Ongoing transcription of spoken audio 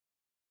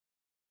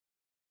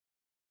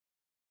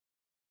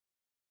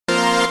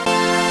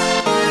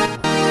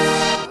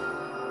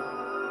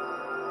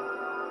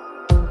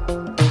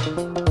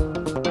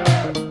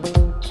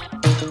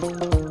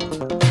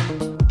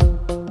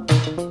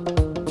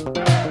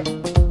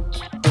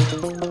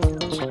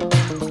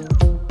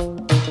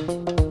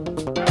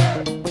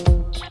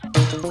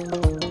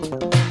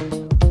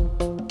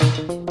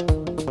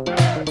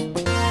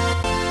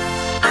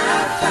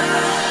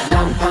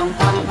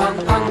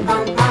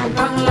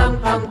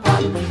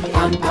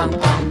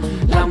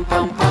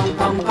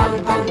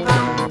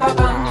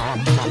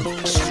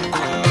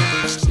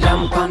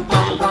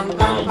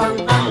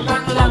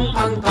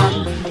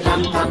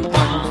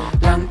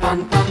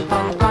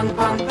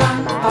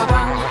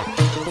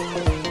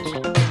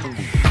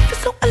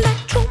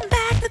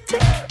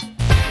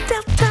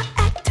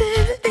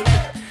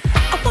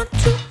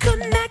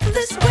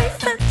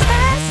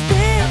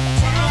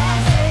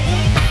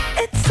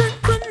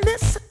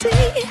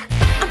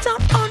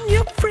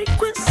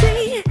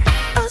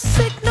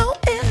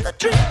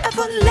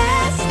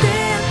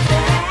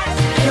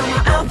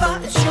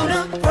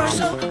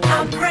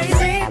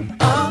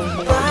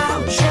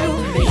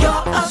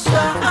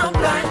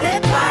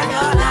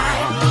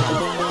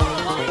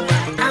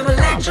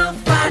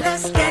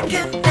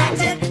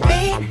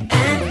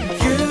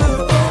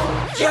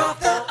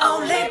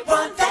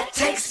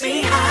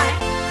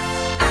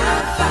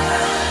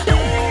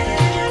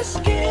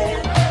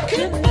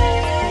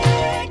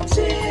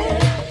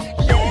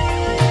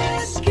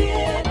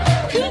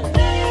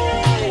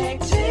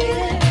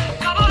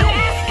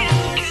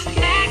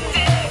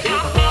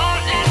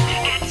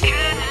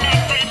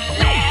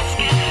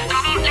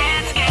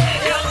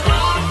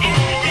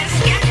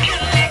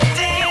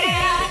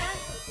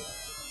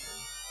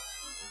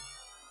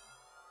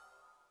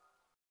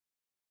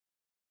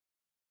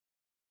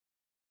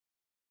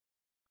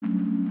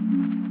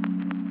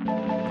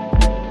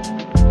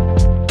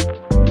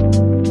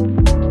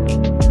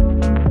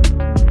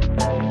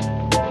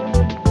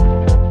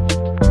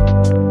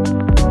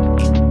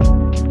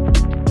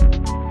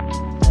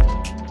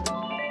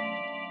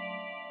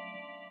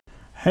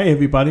Hey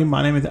everybody,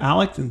 my name is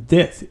Alex and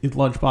this is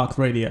Lunchbox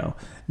Radio.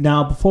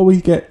 Now, before we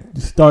get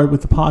started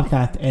with the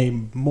podcast, a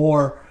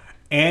more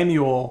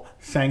annual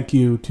thank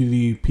you to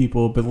the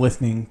people who've been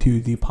listening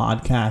to the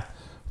podcast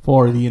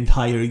for the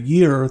entire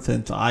year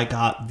since I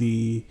got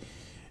the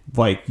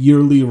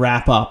yearly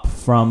wrap up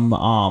from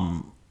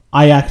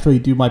I actually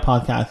do my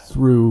podcast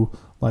through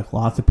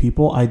lots of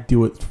people.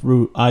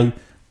 I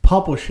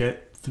publish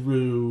it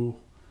through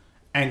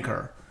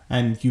Anchor,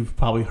 and you've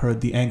probably heard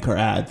the Anchor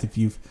ads if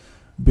you've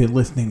been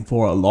listening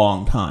for a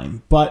long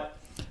time, but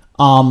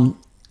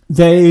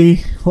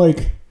they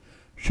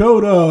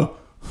showed a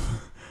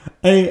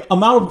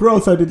amount of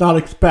growth I did not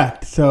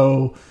expect.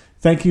 So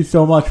thank you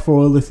so much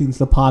for listening to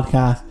the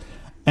podcast.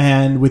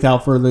 And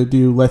without further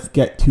ado, let's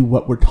get to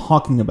what we're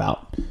talking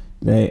about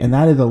today, and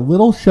that is a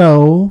little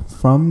show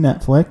from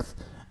Netflix,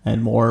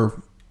 and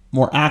more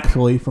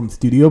actually from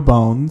Studio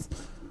Bones,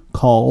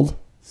 called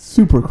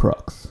Super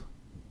Crooks.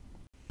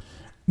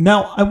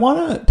 Now, I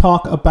want to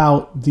talk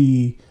about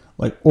the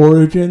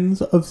origins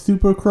of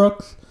Super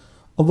Crooks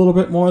a little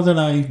bit more than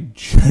I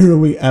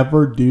generally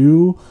ever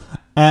do,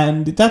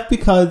 and that's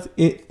because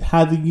it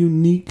has a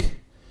unique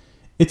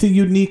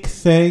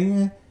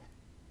thing,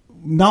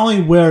 not only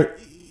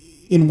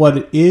in what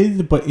it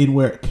is, but in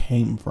where it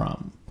came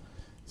from.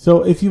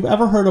 So if you've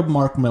ever heard of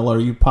Mark Millar,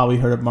 you've probably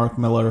heard of Mark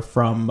Millar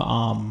from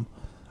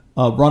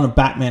a run of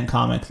Batman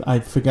comics.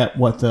 I forget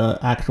what the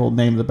actual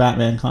name of the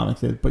Batman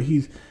comics is, but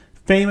he's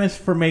famous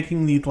for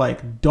making these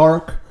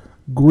dark,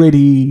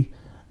 gritty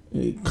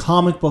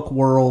comic book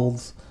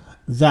worlds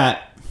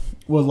that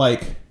were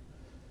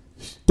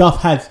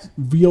stuff has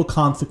real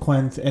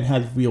consequence and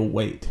has real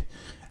weight.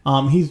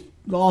 He's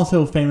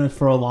also famous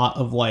for a lot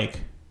of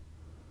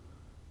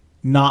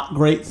not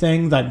great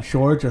things, I'm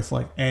sure, just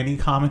like any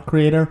comic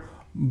creator,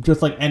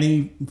 just like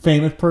any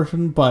famous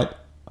person.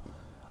 But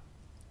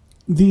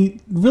the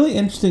really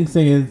interesting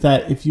thing is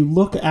that if you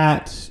look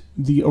at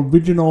the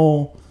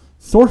original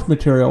source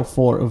material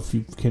for, if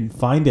you can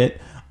find it,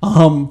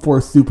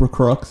 for Super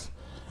Crooks,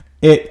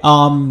 it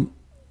highlights,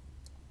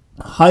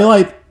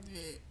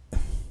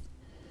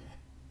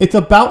 it's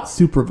about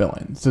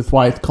supervillains. That's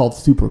why it's called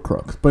Super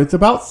Crooks. But it's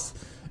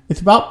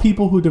about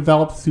people who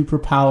develop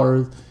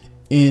superpowers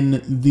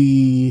in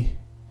the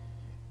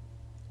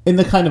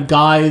kind of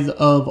guise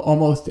of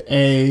almost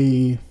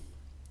a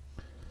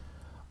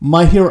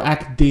My Hero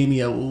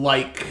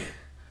Academia-like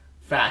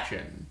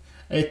fashion.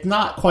 It's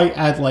not quite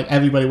as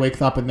everybody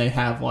wakes up and they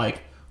have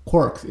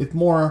quirks. It's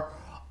more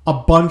a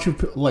bunch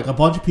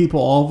of people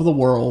all over the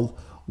world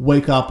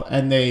wake up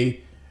and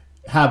they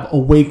have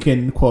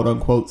awakened, quote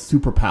unquote,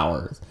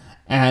 superpowers,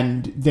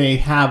 and they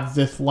have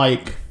this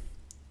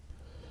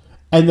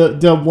and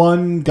the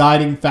one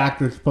guiding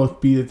factor is supposed to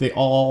be that they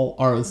all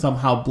are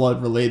somehow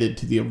blood related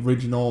to the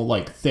original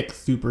 6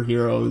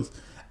 superheroes,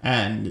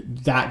 and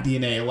that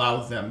DNA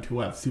allows them to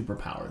have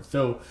superpowers.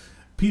 So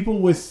people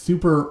with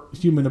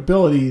superhuman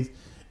abilities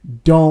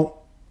don't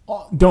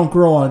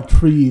grow on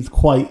trees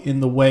quite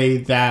in the way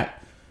that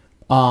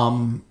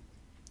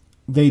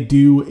they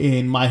do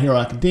in My Hero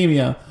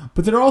Academia,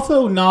 but they're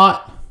also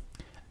not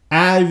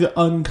as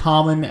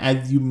uncommon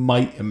as you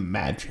might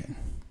imagine.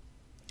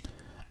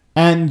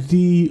 And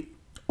the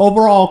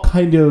overall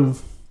kind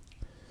of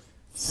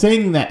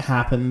thing that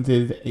happens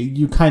is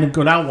you kind of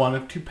go down one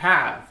of two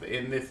paths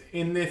in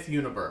this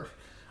universe.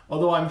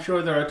 Although I'm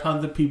sure there are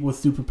tons of people with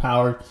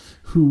superpowers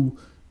who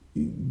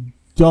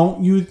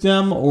don't use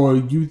them or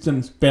use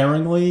them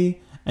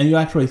sparingly and you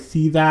actually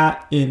see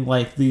that in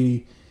like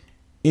the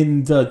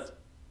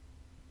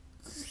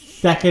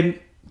second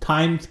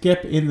time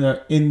skip in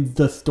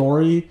the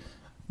story,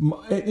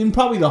 in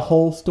probably the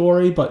whole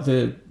story, but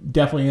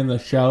definitely in the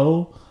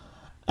show,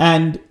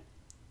 and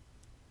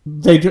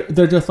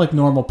they're just like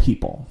normal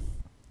people.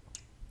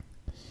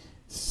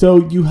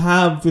 So you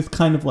have this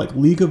kind of like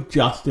League of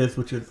Justice,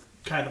 which is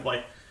kind of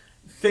like,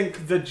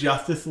 think the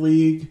Justice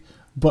League,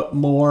 but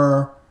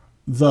more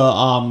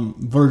the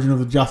version of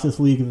the Justice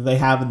League that they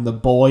have in The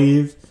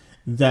Boys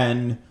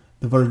than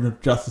the version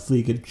of Justice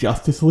League in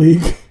Justice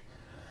League.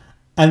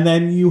 And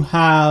then you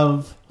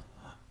have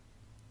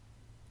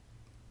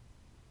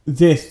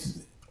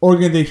this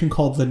organization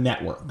called the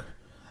Network.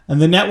 And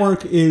the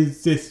Network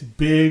is this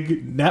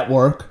big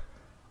network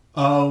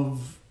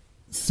of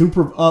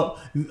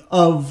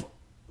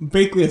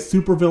basically a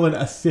supervillain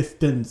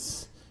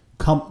assistance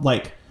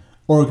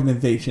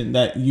organization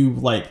that you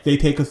like. They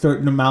take a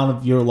certain amount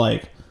of your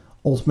like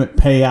ultimate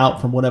payout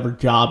from whatever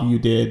job you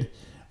did,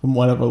 from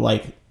whatever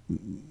like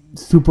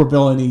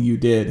supervillainy you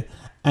did,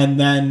 and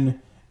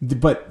then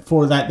but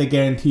for that they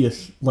guarantee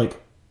us like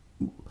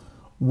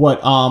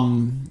what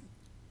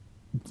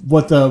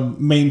the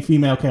main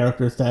female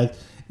character says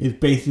is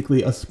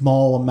basically a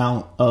small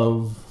amount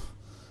of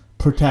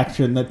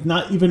protection that's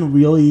not even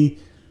really,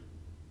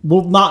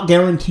 will not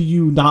guarantee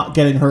you not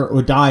getting hurt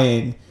or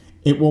dying.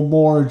 It will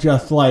more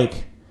just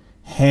like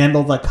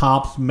handle the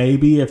cops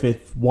maybe if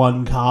it's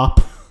one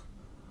cop.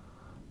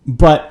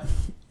 But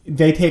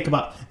they take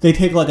like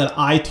an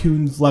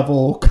iTunes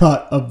level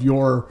cut of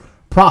your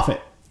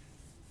profit.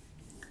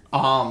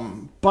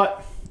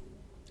 But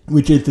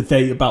which is to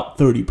say about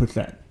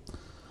 30%.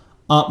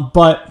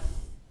 But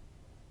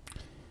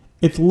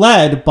it's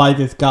led by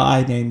this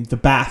guy named the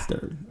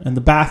Bastard. And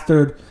the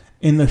Bastard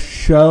in the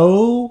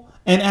show,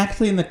 and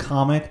actually in the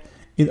comic,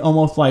 is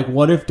almost like,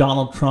 what if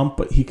Donald Trump,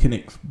 but he can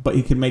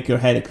make your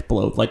head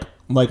explode like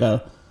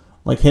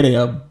hitting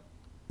a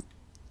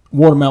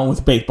watermelon with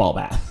a baseball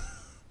bat.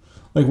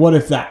 Like, what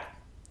if that?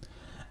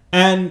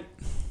 And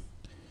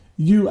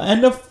you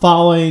end up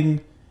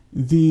following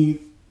these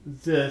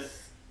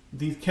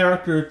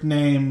characters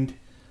named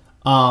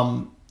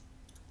I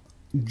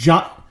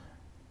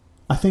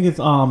think it's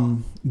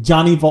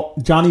Johnny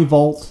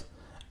Volt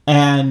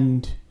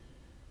and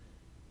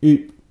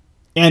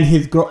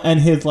his girl and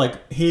his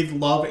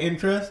love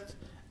interest.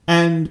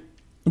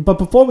 But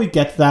before we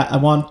get to that, I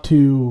want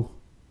to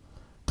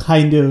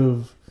kind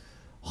of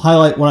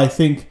highlight what I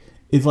think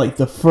is like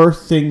the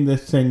first thing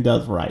this thing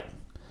does right.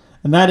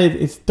 And that is,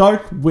 it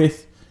starts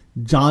with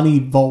Johnny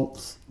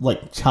Volt's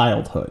like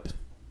childhood.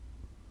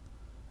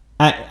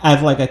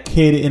 As like a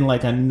kid in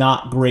like a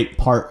not great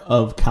part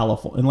of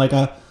California, in like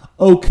a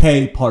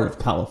okay part of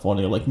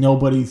California. Like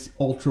nobody's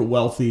ultra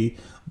wealthy,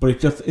 but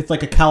it's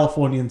like a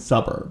Californian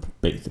suburb,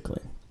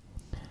 basically.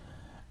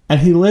 And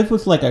he lives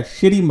with like a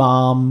shitty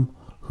mom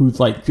who's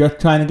like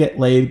just trying to get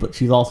laid, but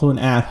she's also an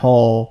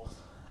asshole,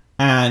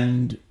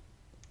 and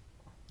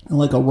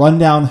like a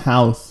rundown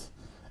house.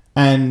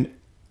 And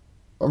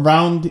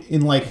around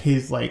in like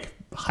his like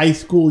high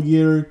school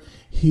year,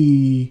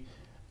 he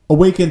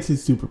awakens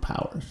his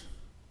superpowers.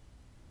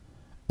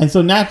 And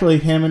so naturally,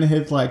 him and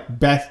his like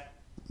best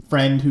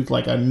friend, who's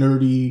like a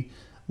nerdy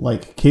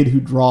like kid who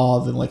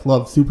draws and like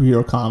loves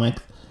superhero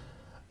comics,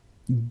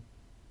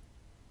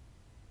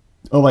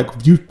 are like,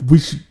 we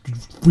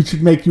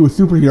should make you a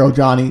superhero,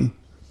 Johnny.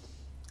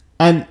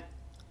 And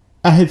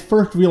at his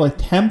first real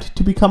attempt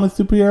to become a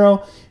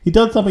superhero, he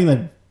does something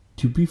that,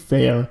 to be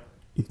fair,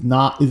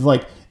 is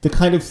like the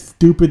kind of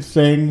stupid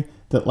thing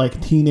that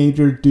like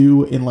teenagers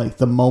do in like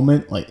the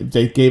moment. Like if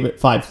they gave it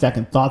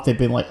 5-second thoughts, they'd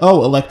been like,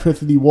 oh,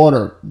 electricity,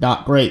 water,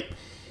 not great.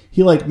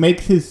 He like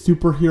makes his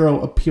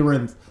superhero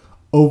appearance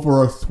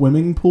over a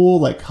swimming pool,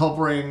 like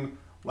hovering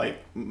like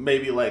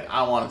maybe like,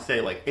 I want to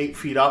say like 8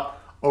 feet up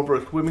over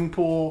a swimming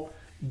pool,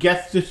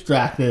 gets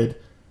distracted,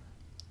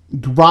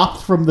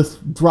 drops from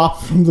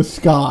the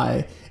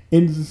sky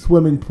into the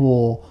swimming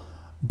pool,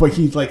 but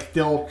he's like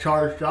still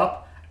charged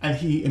up, and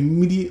he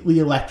immediately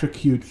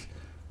electrocutes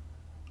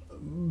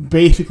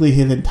basically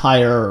his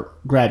entire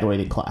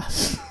graduating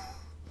class,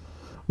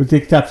 with the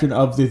exception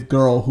of this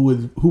girl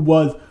who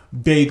was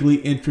vaguely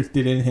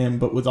interested in him,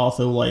 but was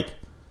also like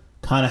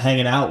kind of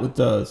hanging out with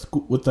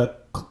the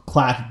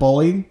class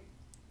bully.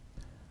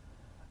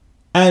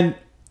 And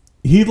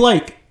he's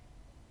like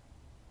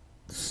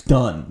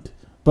stunned,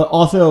 but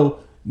also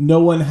no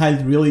one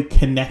has really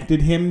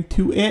connected him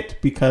to it,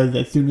 because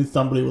as soon as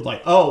somebody was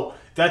like, oh,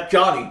 that's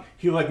Johnny,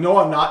 he was like, no,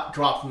 I'm not,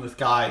 drops from the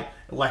sky,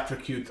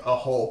 electrocutes a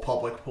whole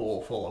public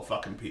pool full of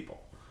fucking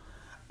people.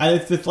 And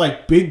it's this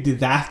like big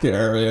disaster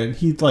area, and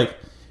he's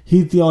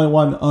the only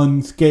one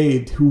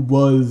unscathed who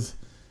was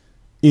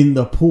in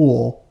the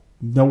pool.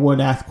 No one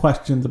asked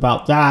questions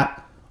about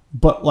that,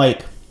 but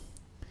like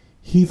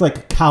he's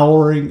like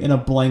cowering in a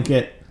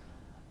blanket,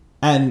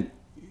 and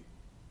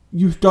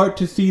you start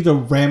to see the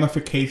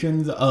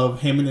ramifications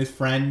of him and his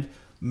friend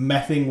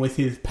messing with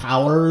his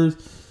powers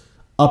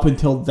up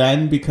until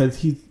then, because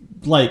he's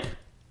like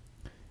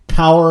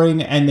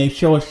cowering, and they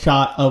show a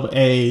shot of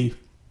a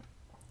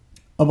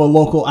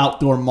local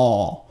outdoor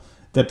mall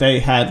that they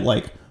had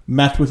like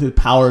messed with his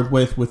powers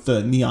with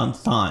the neon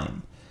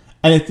sign.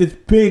 And it's this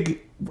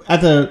big,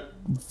 at the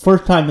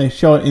first time they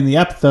show it in the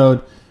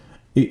episode,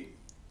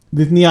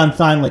 this neon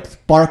sign like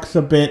sparks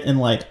a bit and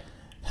like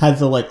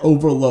has a like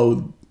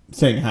overload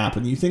thing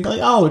happen. You think like,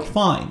 oh, it's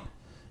fine.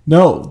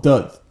 No,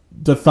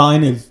 the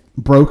sign is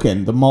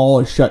broken. The mall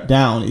is shut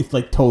down. It's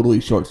like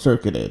totally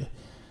short-circuited.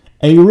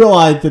 And you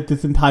realize that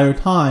this entire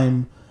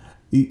time,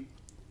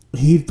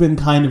 he's been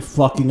kind of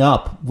fucking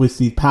up with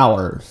these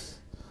powers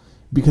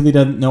because he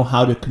doesn't know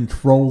how to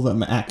control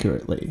them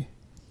accurately.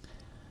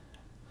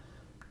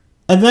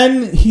 And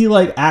then he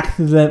like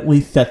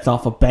accidentally sets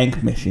off a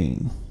bank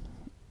machine.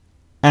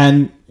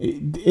 And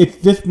it's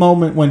this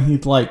moment when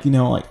he's like, you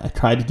know, like, I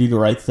tried to do the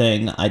right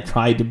thing. I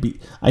tried to be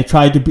a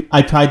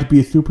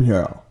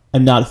superhero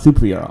and not a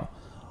superhero.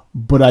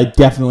 But I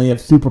definitely have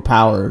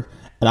superpowers,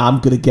 and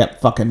I'm gonna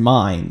get fucking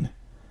mine.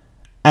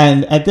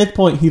 And at this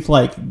point, he's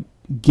like,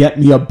 get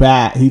me a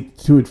bag.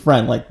 To his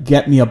friend, like,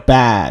 get me a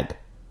bag.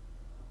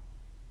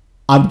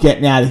 I'm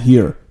getting out of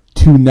here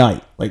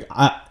tonight. Like,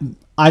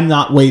 I'm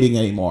not waiting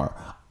anymore.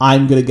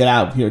 I'm gonna get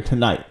out of here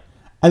tonight.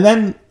 And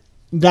then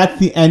that's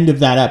the end of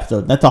that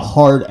episode. That's a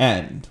hard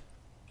end.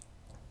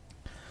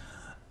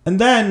 And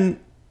then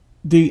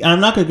and I'm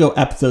not going to go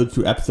episode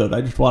through episode.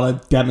 I just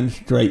want to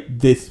demonstrate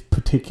this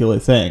particular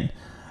thing.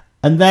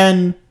 And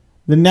then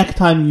the next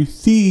time you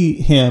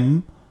see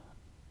him,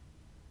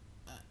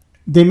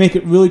 they make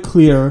it really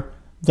clear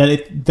that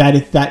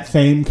it's that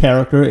same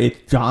character.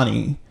 It's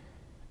Johnny.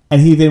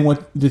 And he's in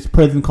this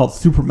prison called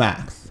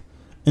Supermax.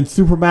 And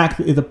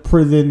Supermax is a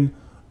prison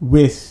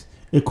with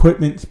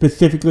equipment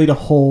specifically to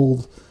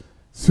hold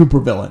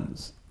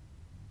supervillains.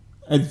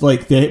 It's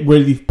like they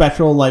wear these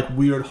special like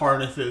weird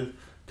harnesses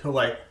to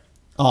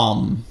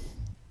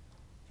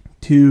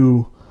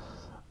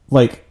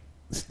like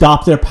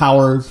stop their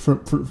powers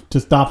to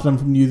stop them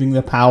from using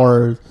their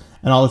powers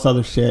and all this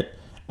other shit.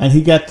 And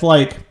he gets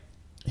depowered,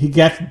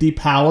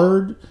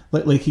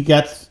 like he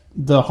gets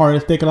the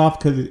harness taken off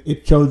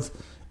because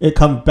it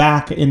comes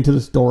back into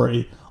the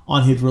story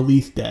on his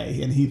release day,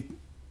 and he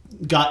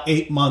got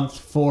 8 months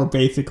for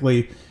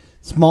basically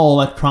small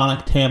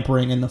electronic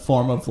tampering in the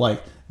form of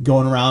like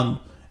going around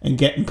and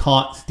getting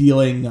caught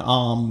stealing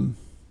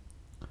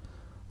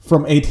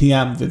from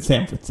ATMs in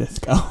San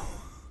Francisco.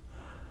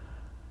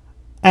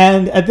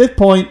 And at this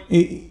point,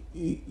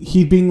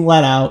 he's being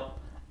let out,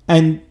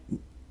 and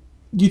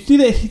you see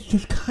that he's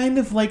just kind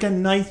of like a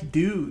nice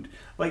dude.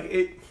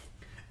 Like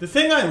the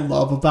thing I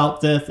love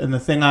about this, and the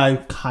thing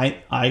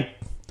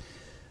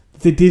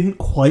they didn't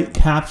quite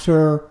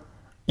capture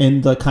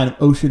in the kind of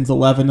Ocean's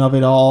 11 of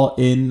it all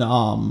in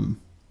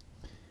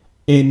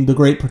The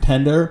Great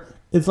Pretender,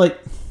 is like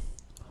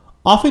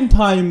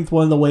oftentimes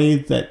one of the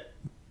ways that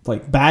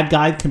like bad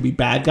guys can be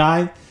bad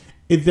guys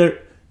is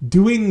they're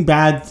doing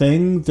bad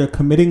things, they're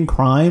committing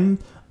crime,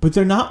 but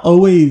they're not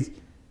always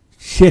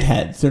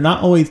shitheads. They're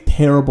not always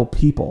terrible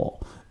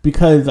people,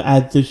 because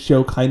as this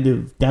show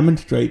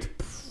demonstrates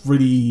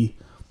pretty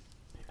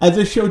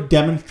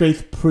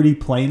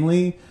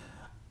plainly,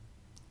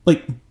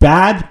 like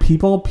bad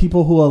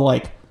people who are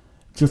like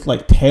just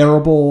like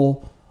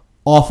terrible,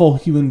 awful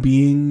human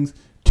beings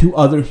to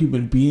other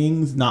human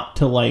beings, not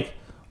to like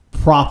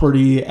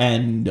property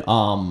and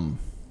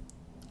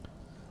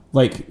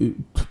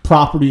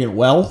property and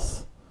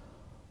wealth,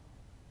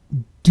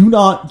 do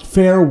not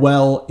fare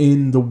well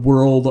in the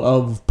world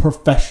of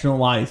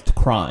professionalized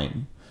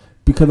crime,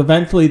 because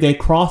eventually they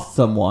cross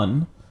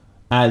someone,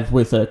 as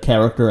with a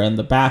character and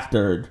the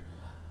bastard,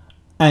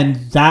 and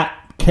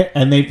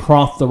they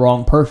cross the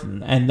wrong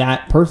person, and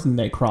that person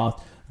they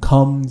cross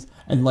comes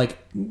and like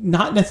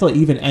not necessarily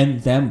even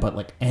end them, but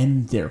like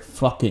end their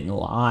fucking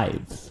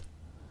lives.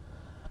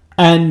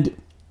 And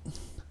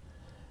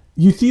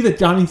you see that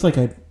Johnny's like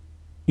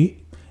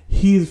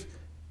he's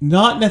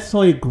not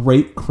necessarily a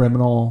great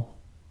criminal,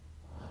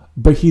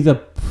 but he's a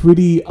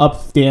pretty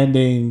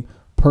upstanding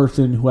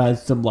person who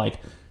has some like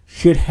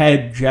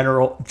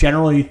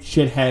generally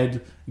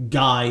shithead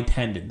guy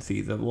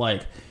tendencies of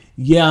like,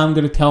 yeah, I'm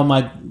gonna tell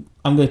my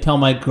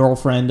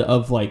girlfriend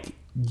of like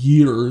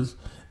years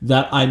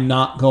that I'm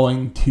not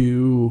going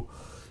to,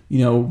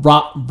 you know,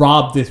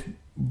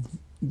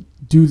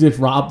 do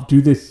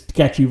this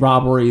sketchy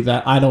robbery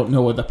that I don't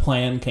know where the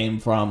plan came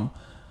from,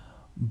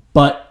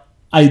 but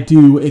I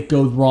do, it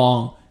goes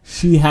wrong.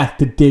 She has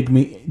to dig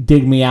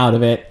me out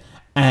of it,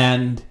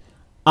 and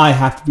I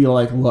have to be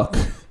like, look,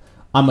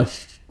 I'm a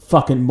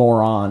fucking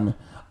moron.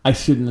 I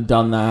shouldn't have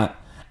done that.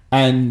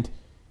 And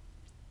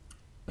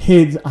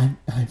I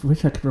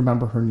wish I could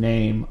remember her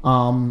name.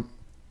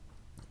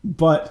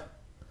 But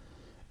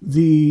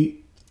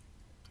his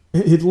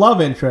love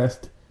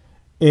interest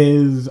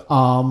is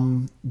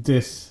another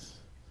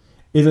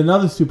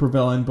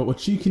supervillain, but what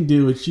she can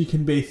do is she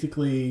can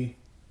basically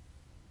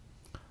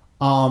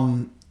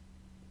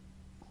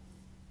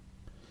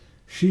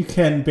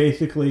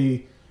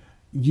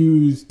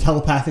use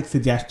telepathic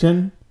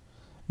suggestion.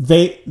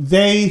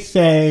 They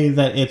say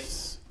that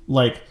it's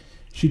like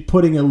she's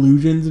putting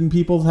illusions in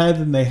people's heads,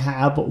 and they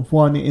have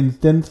one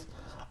instance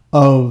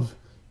of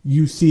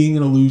you seeing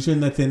an illusion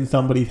that's in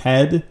somebody's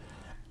head,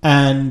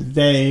 and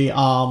they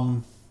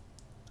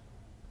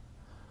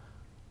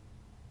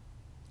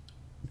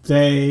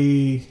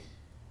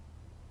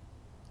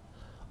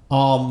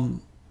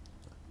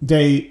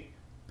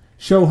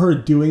show her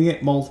doing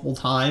it multiple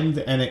times,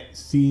 and it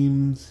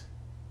seems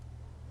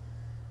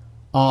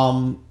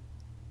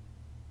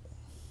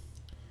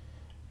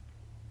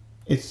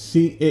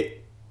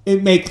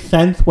it makes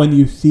sense when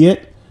you see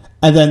it,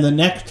 and then the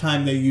next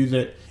time they use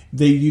it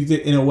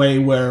in a way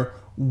where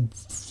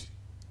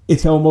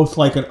it's almost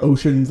like an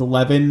Ocean's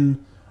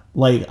 11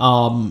 like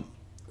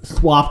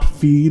swapped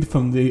feed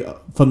from the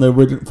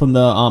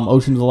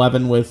Ocean's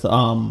 11 with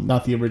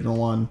not the original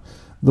one,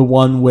 the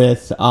one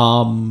with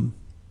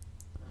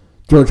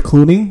George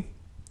Clooney.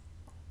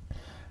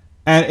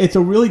 And it's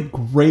a really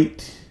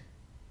great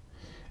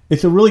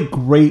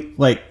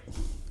like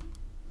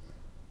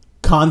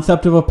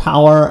concept of a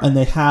power, and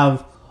they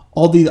have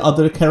all these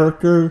other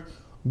characters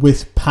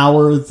with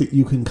powers that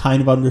you can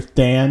kind of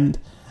understand.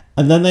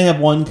 And then they have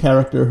one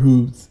character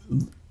who's,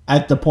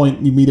 at the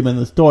point you meet him in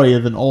the story,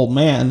 is an old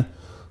man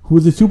who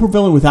is a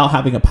supervillain without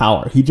having a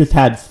power. He just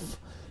had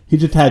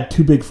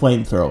two big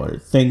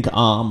flamethrowers.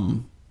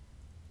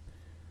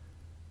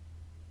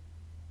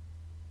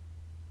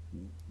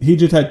 He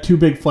just had two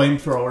big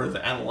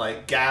flamethrowers and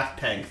like gas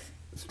tanks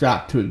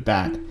strapped to his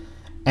back.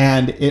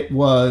 And it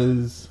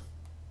was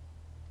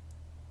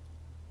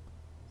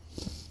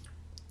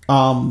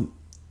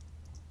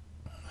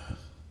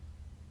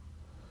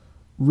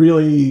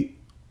really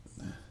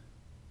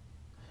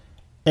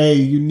a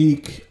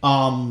unique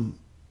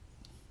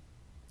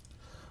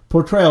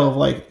portrayal of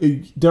like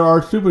there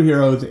are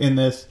superheroes in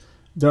this,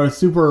 there are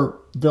super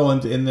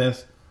villains in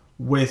this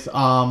with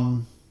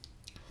no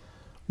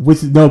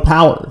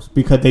powers,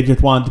 because they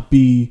just wanted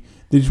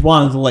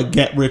to like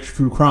get rich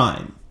through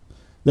crime.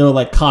 They were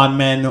like con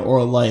men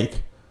or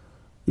like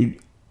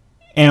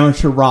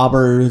amateur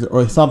robbers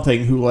or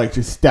something who like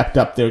just stepped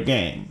up their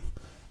game.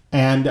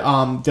 And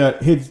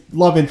his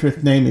love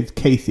interest name is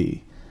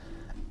Casey.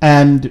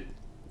 And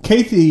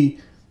Casey,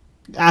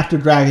 after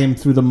dragging him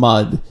through the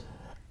mud,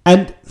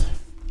 and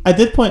at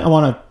this point I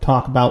want to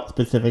talk about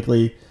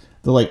specifically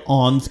the like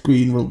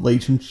on-screen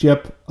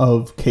relationship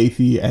of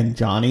Casey and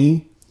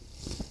Johnny,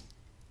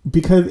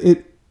 because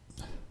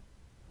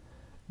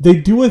they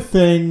do a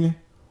thing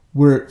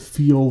where it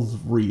feels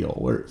real,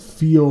 where it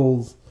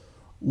feels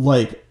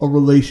like a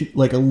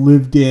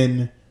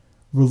lived-in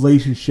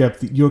relationship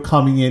that you're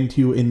coming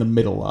into in the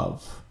middle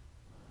of.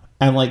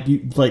 And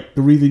the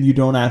reason you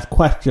don't ask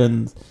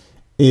questions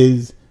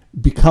is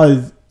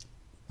because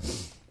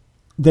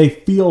they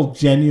feel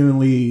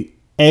genuinely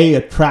A,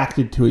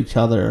 attracted to each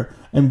other,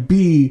 and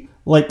B,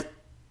 like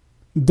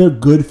they're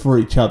good for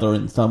each other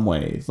in some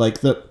ways.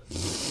 Like the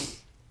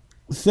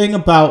thing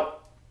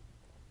about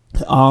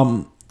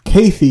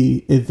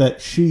Casey is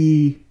that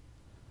she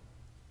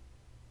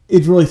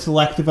is really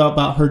selective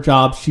about her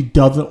job. She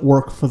doesn't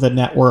work for the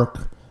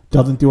network,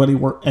 doesn't do any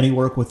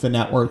work with the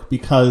network,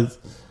 because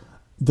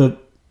the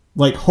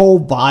like whole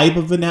vibe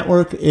of the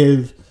network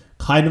is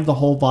kind of the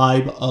whole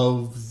vibe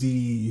of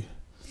the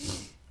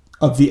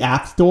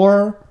App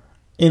Store,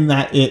 in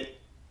that it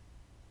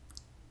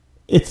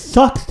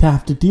sucks to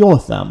have to deal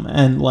with them.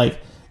 And like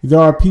there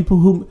are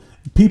people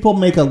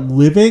make a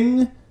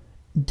living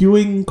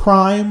doing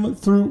crime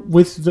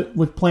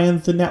with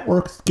plans the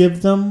networks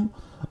give them,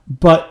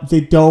 but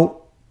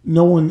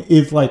no one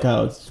is like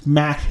a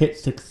smash hit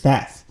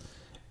success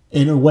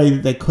in a way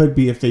that they could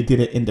be if they did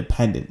it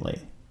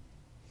independently.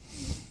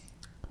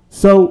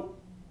 So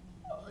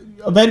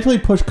eventually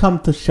push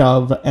comes to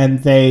shove,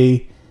 and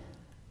they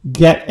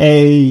get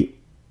and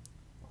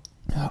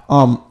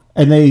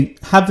they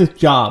have this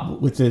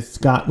job with this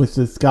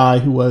guy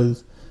who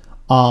was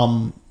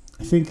I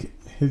think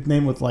his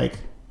name was like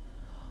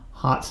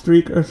Hot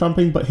Streak or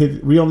something, but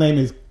his real name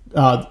is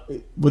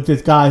with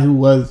this guy who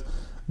was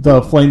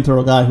the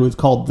flamethrower guy who was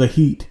called The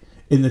Heat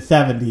in the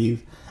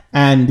 70s,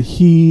 and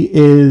he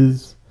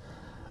is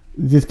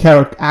this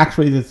character,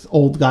 actually this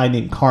old guy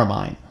named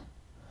Carmine.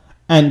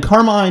 And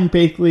Carmine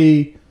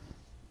basically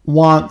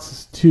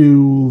wants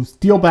to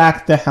steal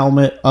back the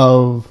helmet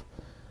of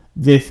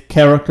this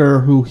character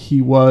who he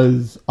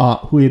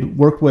had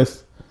worked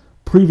with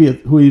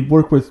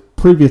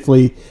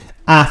previously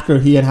after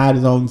he had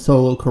his own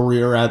solo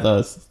career as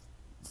a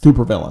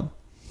supervillain.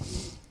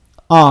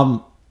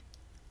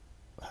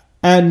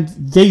 And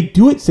they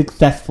do it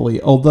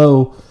successfully,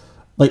 although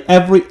like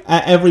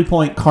at every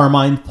point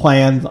Carmine's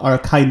plans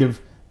are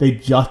they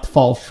just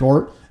fall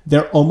short.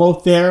 They're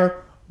almost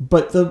there,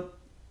 but the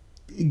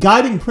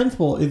guiding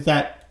principle is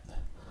that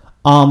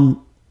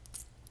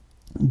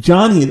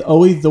Johnny is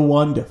always the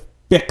one to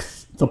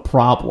fix the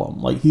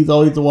problem. Like he's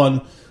always the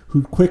one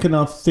who's quick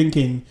enough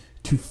thinking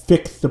to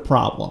fix the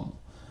problem.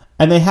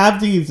 And they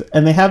have this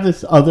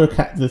other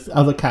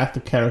cast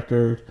of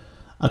characters,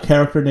 a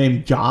character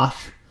named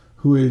Josh,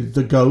 who is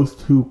the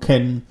ghost who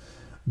can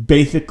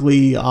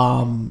basically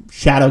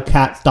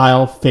Shadowcat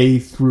style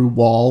phase through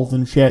walls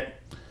and shit.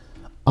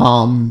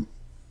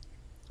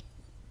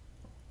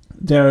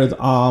 There's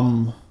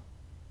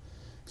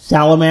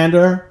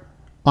Salamander,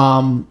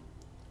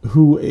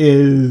 who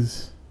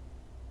is,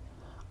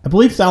 I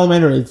believe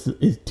Salamander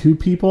is two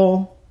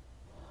people,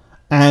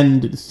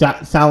 and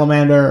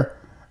Salamander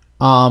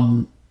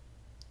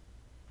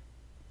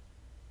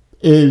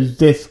is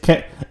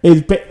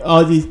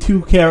these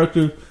two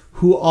characters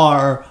who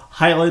are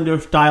Highlander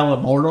style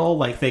immortal.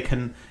 Like, they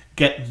can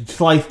get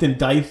sliced and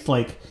diced,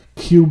 like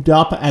cubed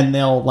up, and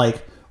they'll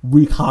like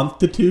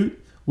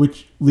reconstitute,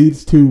 which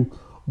leads to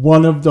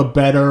one of the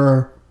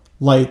better,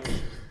 like,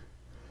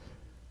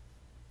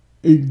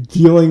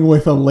 dealing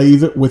with a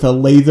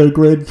laser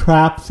grid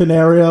trap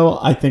scenario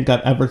I think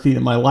I've ever seen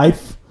in my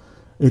life.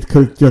 It's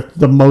just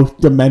the most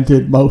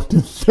demented, most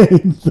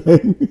insane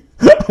thing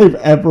I've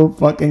ever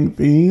fucking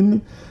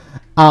seen.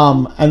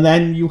 And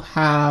then you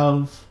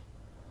have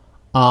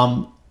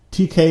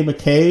TK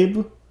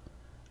McCabe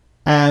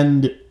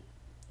and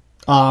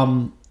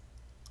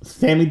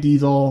Sammy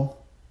Diesel.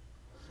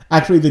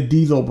 Actually, the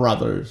Diesel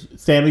brothers,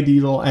 Sammy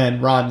Diesel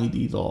and Rodney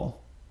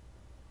Diesel,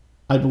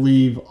 I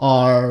believe,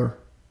 are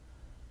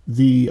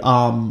the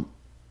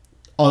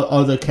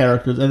other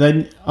characters, and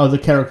then other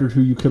characters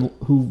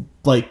who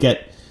like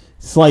get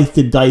sliced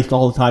and diced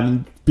all the time.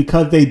 And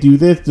because they do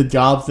this, the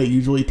jobs they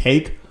usually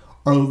take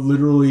are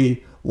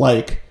literally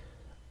like,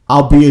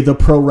 I'll be the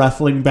pro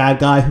wrestling bad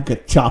guy who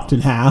gets chopped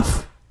in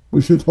half,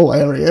 which is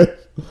hilarious.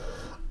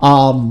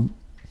 And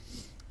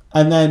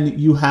then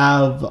you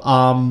have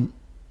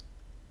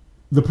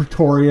the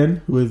Praetorian,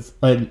 who is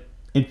an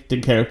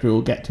interesting character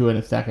we'll get to in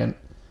a second,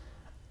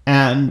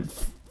 and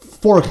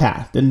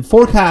Forecast. And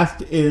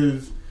Forecast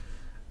is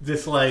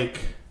this, like,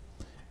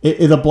 it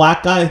is a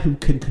black guy who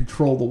can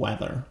control the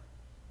weather.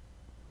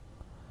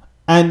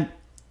 And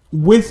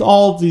with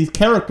all of these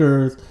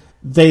characters,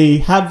 they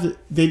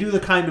do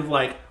the kind of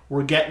like,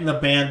 we're getting the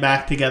band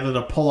back together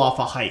to pull off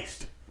a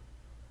heist.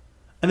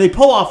 And they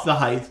pull off the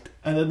heist,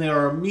 and then they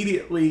are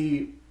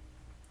immediately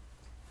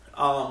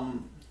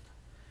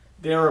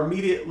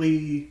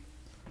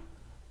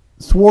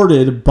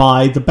thwarted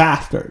by the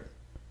bastard,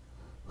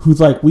 who's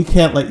like, we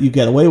can't let you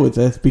get away with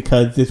this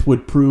because this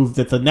would prove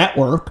that the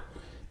network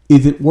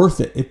isn't worth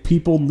it. If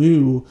people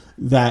knew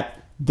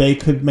that they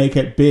could make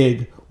it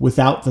big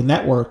without the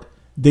network,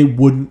 they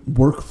wouldn't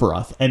work for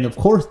us. And of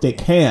course they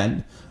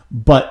can,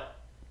 but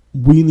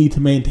we need to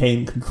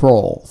maintain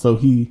control. So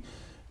he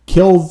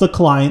kills the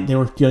client they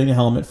were stealing a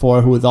helmet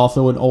for, who is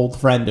also an old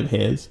friend of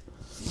his,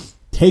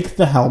 takes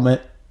the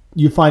helmet.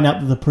 You find out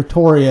that the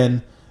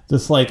Praetorian,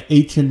 this like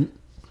ancient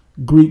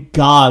Greek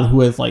god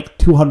who has like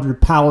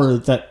 200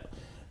 powers that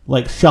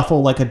like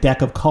shuffle like a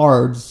deck of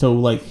cards, so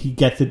like he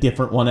gets a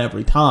different one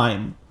every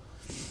time,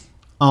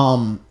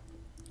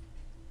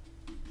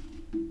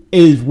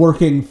 is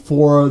working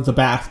for the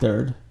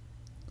bastard.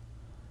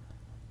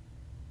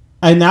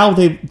 And now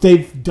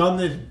they've done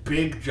this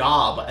big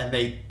job, and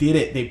they did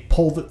it. They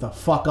pulled it the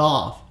fuck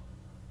off.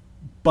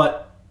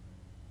 But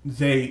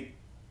they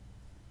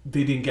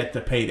didn't get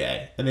the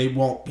payday, and they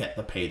won't get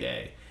the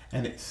payday,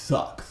 and it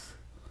sucks.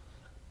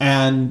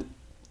 And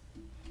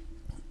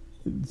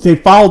they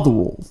followed the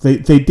rules. They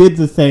did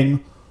the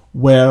thing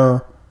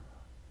where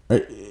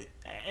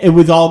it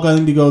was all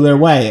going to go their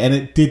way, and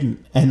it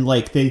didn't. And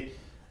like in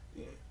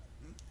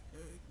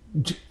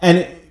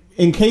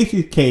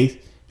Casey's case,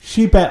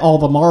 she bet all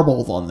the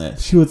marbles on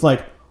this. She was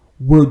like,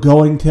 we're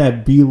going to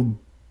be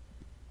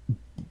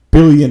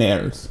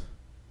billionaires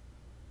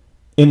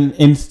in an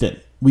instant.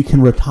 We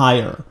can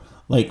retire.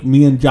 Like,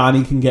 me and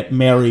Johnny can get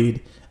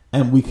married,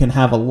 and we can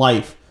have a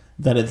life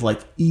that is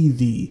like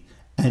easy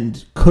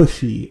and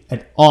cushy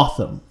and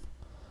awesome.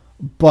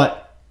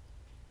 But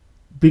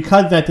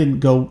because that didn't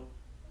go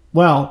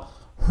well,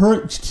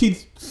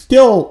 she's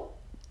still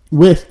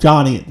with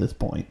Johnny at this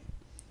point.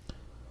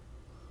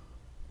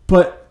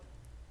 But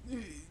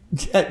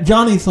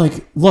Johnny's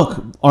like,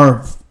 look,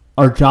 our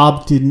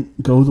job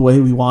didn't go the way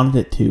we wanted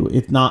it to.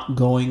 It's not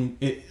going,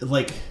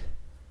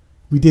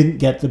 we didn't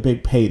get the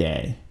big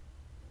payday.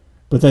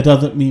 But that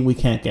doesn't mean we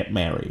can't get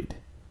married.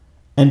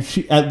 And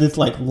she, at this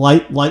like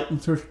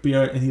lightens her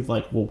spirit, and he's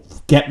like, we'll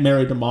get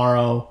married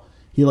tomorrow.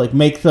 He like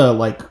makes a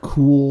like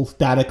cool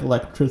static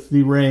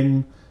electricity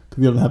ring,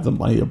 because he doesn't have the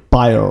money to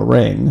buy her a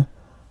ring.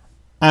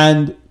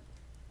 And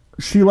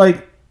she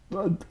like,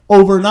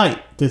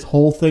 overnight, this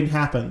whole thing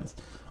happens.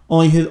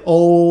 Only his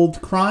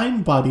old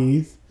crime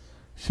buddies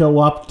show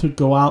up to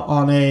go out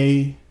on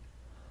a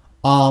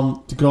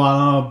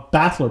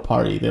bachelor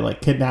party. They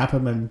like kidnap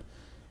him and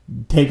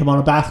take him on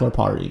a bachelor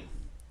party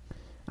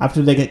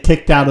after they get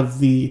kicked out of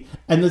the.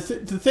 And the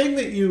thing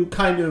that you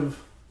kind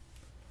of,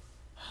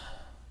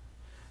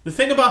 the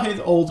thing about his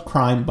old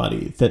crime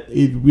buddies that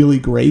is really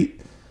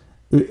great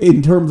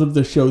in terms of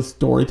the show's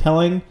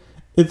storytelling,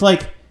 it's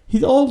like,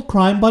 his old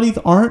crime buddies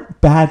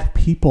aren't bad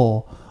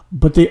people,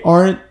 but they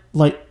aren't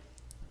like.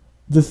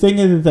 The thing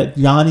is that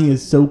Johnny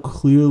is so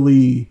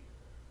clearly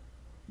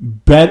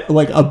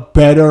a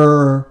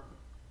better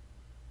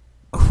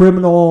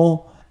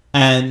criminal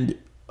and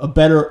has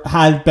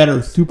better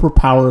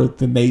superpowers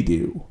than they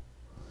do.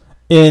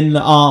 In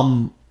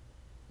the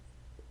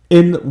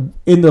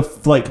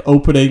like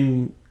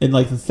opening, in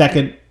like the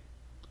second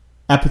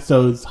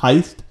episode's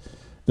heist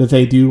that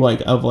they do,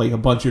 like of like a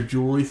bunch of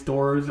jewelry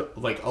stores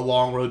like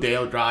along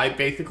Rodeo Drive,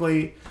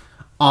 basically,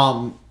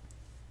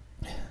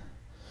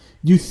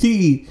 you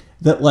see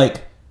that,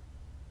 like,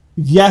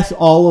 yes,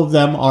 all of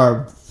them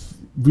are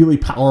really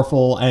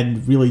powerful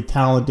and really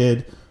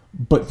talented,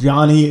 but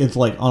Johnny is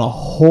like on a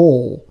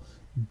whole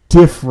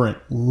different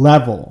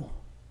level.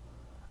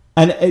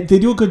 And they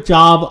do a good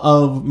job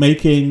of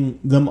making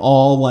them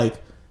all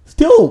like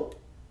still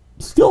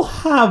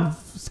have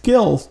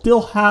skill,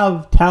 still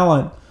have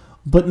talent,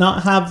 but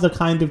not have the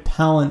kind of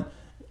talent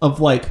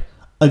of like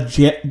a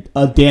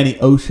Danny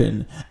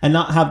Ocean, and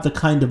not have the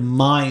kind of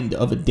mind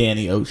of a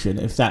Danny Ocean,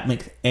 if that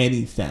makes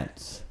any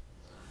sense.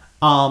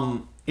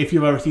 If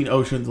you've ever seen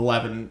Ocean's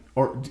 11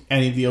 or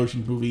any of the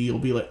Ocean's movie, you'll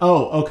be like,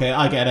 oh, okay,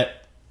 I get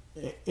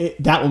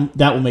it.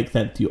 That will make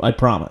sense to you, I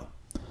promise.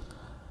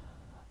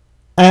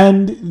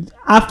 And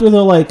after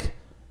they're like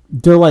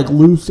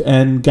loose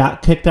and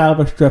got kicked out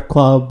of a strip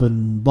club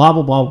and blah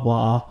blah blah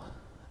blah,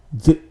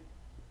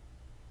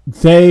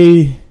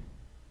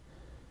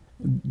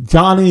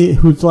 Johnny,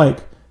 who's like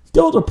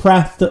still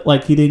depressed that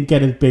like he didn't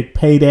get his big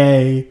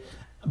payday,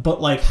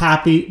 but like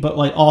happy, but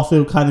like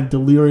also kind of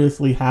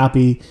deliriously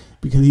happy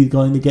because he's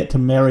going to get to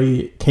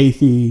marry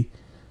Casey,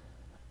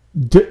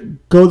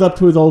 goes up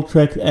to his old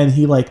trick and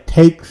he just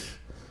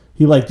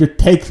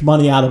takes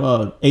money out of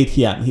a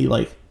ATM. He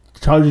like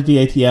charges the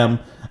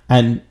ATM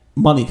and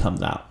money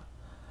comes out.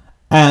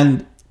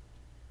 And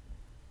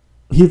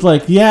he's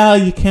like, yeah,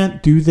 you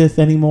can't do this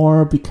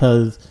anymore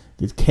because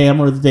there's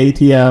cameras at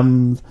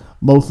ATMs,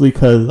 mostly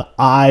because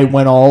I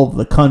went all over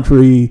the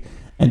country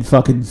and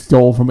fucking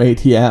stole from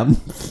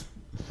ATMs.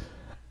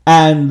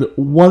 And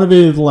one of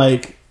his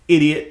like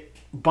idiot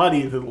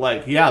buddies is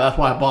like, yeah, that's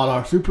why I bought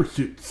our super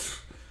suits.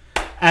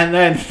 And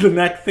then the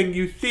next thing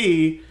you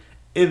see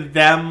is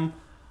them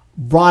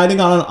riding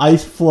on an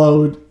ice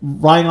float,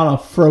 riding on a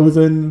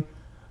frozen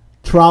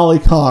trolley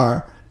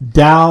car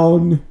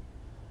down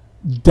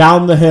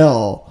the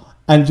hill,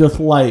 and just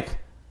like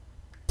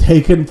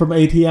taken from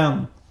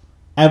ATM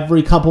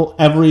every couple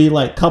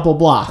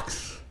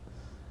blocks.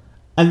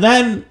 And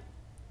that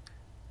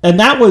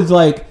was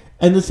like,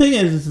 and the thing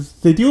is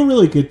they do a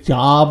really good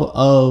job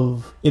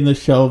of, in the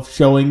show, of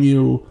showing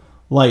you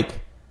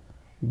like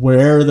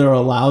where they're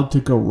allowed to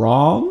go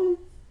wrong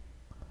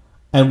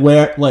and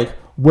where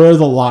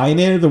the line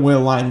is and where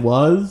the line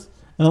was.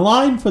 And the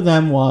line for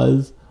them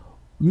was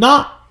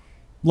not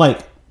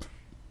like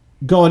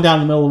going down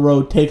the middle of the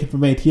road taken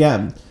from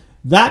ATMs.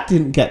 That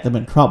didn't get them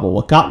in trouble.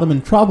 What got them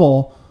in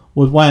trouble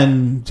was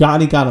when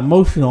Johnny got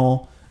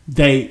emotional,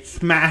 they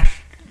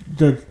smashed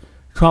the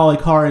trolley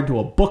car into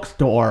a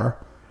bookstore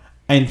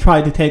and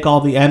tried to take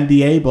all the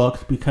MDA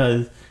books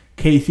because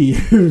Casey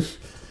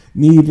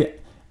needed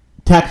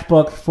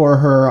textbooks for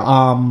her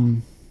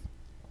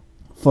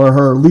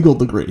legal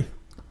degree.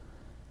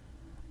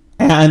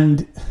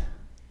 And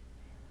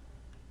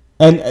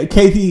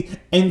Casey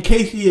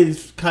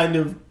is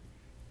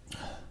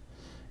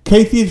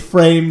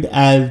framed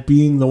as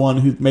being the one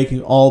who's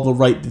making all the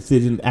right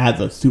decisions as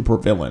a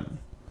supervillain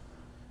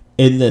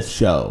in this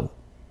show,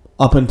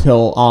 up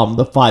until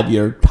the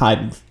 5-year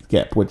time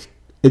skip, which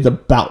is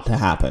about to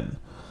happen.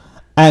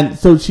 And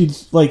so she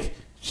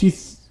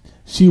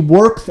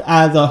works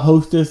as a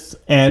hostess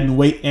and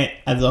wait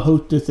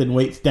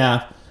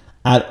staff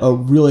at a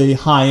really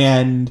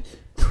high-end,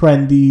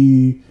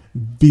 trendy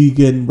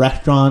vegan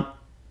restaurant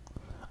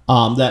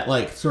that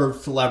like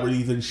serves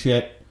celebrities and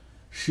shit.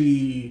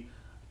 She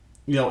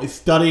is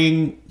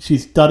studying.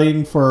 She's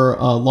studying for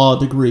a law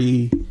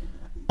degree,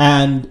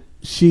 but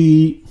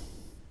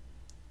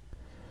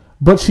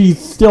she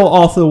still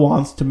also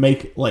wants to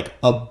make like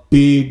a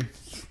big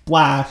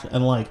splash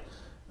and like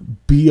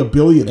be a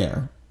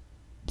billionaire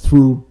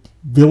through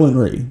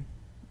villainy,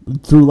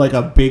 through like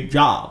a big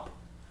job.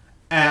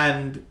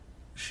 And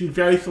she's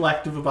very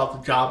selective about the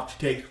job she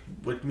takes,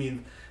 which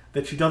means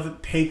that she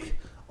doesn't take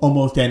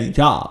almost any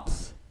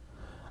jobs.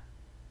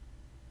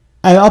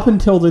 And up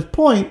until this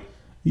point,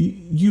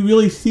 you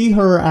really see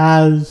her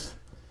as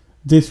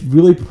this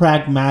really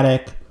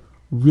pragmatic,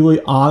 really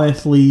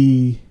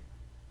honestly,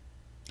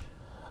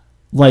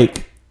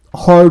 like,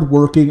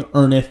 hard-working,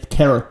 earnest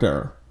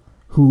character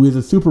who is a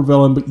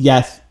supervillain, but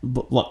yes,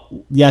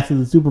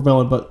 is a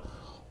supervillain, but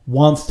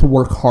wants to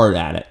work hard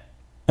at it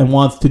and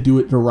wants to do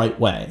it the right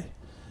way.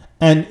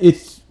 And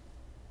it's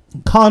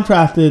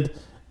contrasted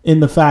in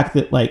the fact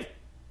that, like,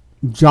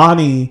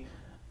 Johnny,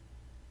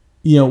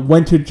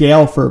 went to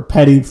jail for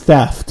petty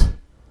theft,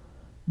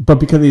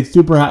 but because he's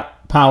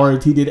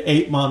superpowers, he did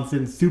 8 months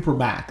in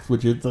Supermax,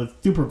 which is a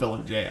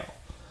supervillain jail.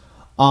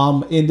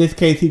 In this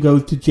case, he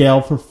goes to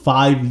jail for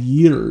 5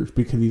 years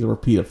because he's a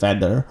repeat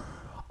offender,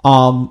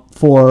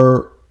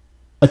 for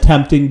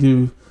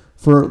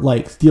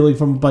stealing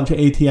from a bunch of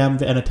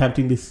ATMs and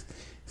attempting to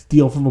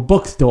steal from a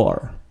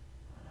bookstore.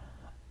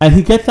 And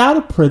he gets out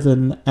of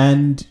prison,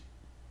 and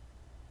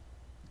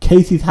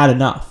Casey's had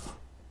enough.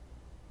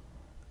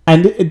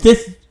 And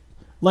this,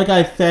 like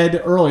I said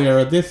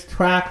earlier, this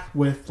tracks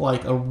with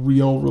like a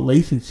real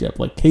relationship.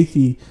 Like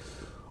Casey,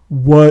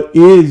 what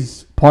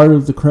is part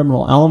of the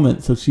criminal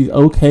element, so she's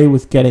okay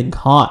with getting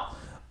caught,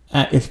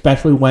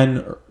 especially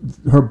when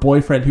her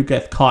boyfriend, who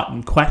gets caught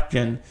in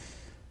question,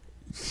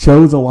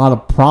 shows a lot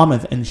of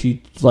promise, and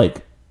she's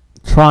like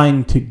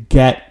trying to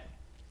get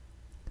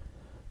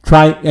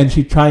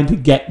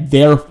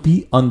their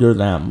feet under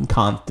them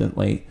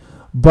constantly.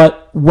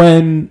 But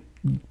when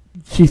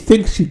she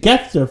thinks she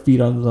gets their feet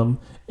under them,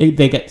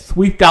 they get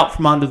swept out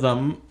from under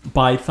them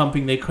by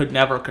something they could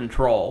never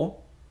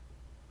control.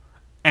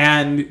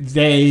 And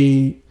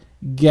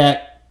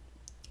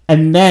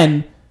and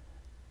then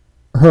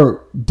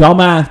her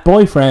dumbass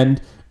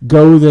boyfriend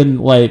goes and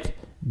like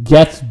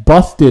gets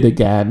busted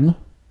again.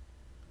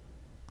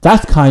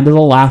 That's kind of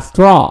the last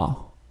straw.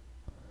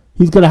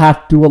 He's going to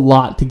have to do a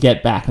lot to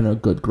get back in her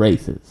good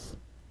graces.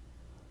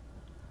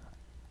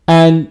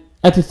 And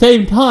at the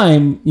same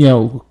time, you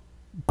know,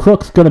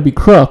 Crook's going to be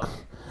Crook.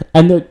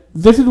 And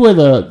this is where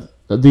the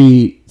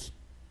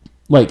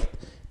like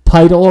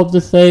title of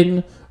this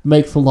thing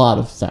makes a lot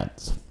of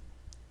sense.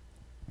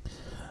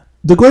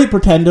 The Great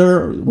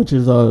Pretender, which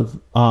is a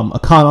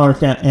con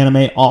artist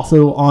anime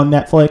also on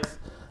Netflix,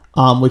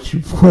 which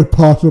would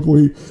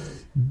possibly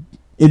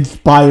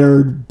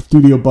inspired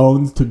Studio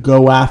Bones to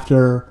go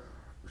after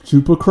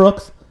Super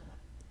Crooks,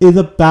 is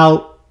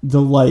about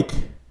the like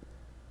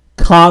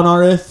con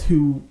artists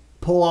who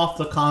pull off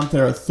the cons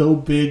that are so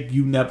big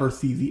you never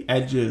see the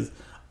edges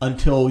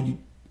until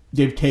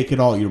they've taken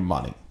all your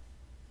money.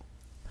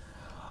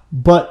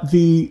 But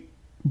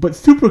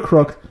Super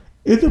Crooks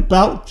is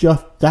about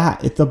just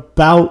that. It's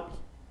about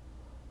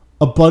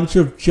a bunch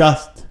of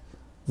just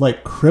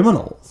like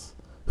criminals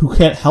who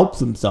can't help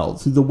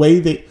themselves, who the way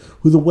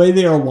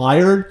they are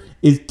wired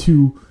is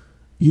to,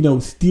 you know,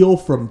 steal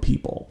from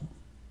people.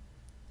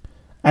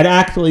 And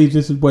actually,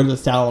 this is where the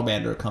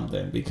Salamander comes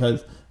in,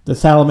 because the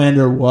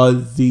Salamander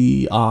was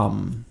the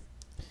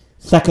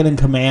second in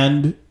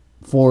command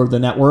for the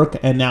network,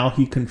 and now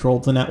he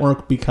controls the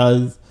network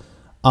because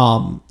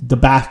the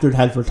bastard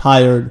has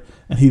retired,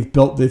 and he's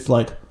built this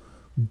like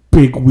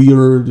big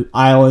weird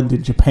island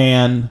in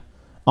Japan,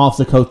 off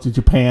the coast of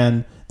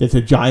Japan. There's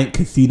a giant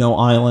casino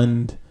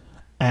island,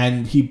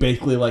 and he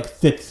basically like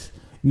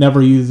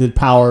never uses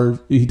powers.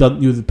 He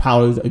doesn't use his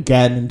powers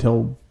again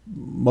until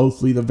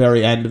mostly the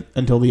very end,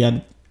 until the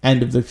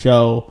end of the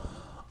show.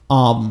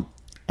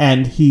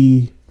 And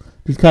he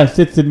just kind of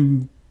sits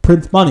and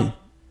prints money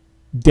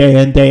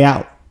day in, day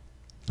out.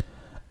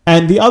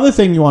 And the other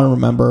thing you want to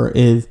remember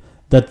is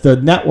that the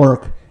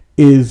network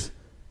is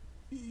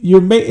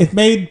it's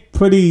made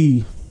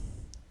pretty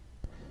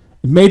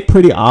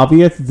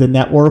obvious the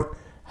network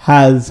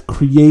has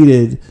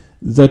created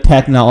the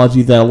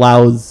technology that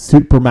allows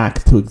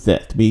Supermax to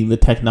exist, meaning the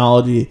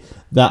technology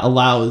that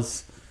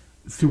allows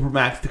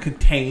Supermax to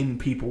contain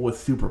people with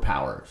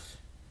superpowers.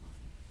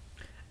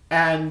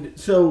 And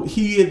so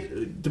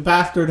the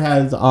bastard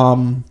has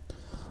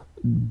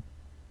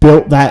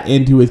built that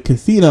into his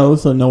casino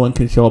so no one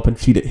can show up and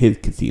cheat at his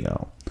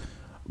casino.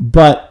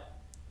 But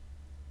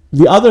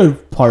the other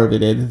part of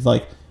it is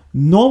like,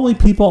 normally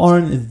people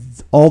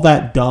aren't all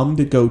that dumb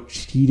to go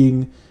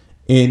cheating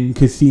in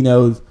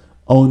casinos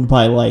owned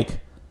by like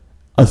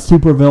a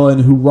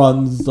supervillain who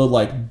runs the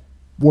like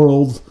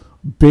world's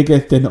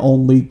biggest and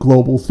only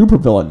global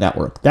supervillain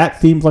network. That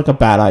seems like a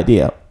bad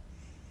idea,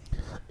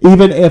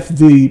 even if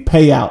the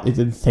payout is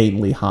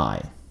insanely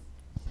high.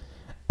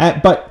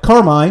 But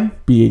Carmine,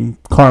 being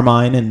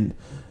Carmine and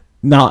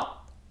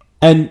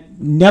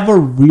never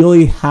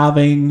really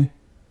having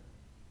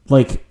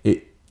like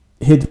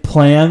his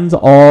plans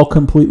all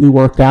completely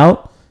worked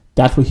out,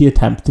 that's what he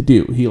attempts to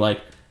do. He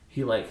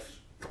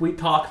sweet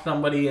talks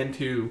somebody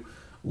into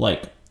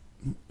like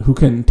who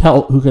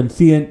can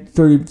see in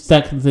 30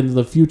 seconds into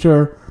the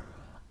future,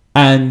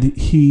 and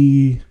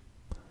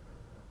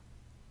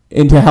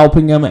into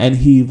helping him, and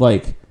he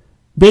like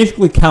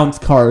basically counts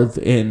cards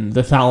in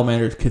the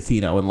Salamander's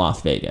casino in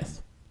Las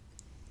Vegas.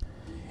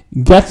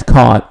 Gets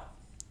caught,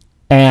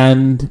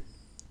 and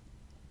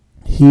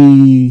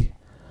he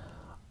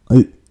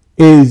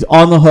is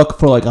on the hook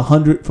for like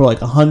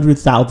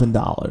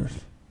 $100,000.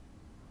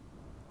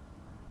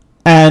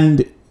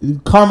 And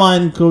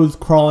Carmine goes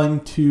crawling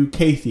to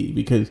Casey,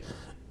 because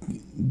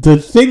the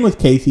thing with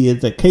Casey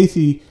is that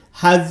Casey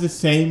has the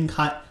same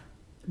kind,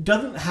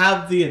 doesn't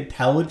have the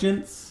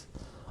intelligence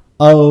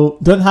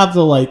of, doesn't have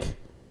the like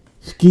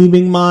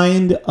scheming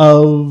mind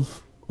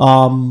of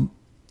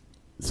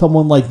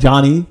someone like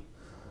Johnny,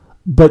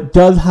 but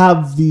does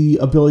have the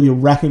ability to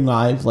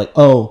recognize like,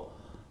 oh,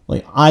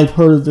 like I've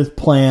heard of this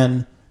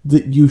plan,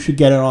 that you should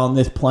get it on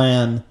this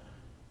plan,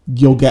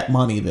 you'll get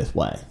money this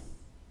way.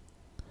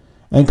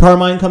 And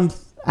Carmine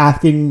comes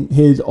asking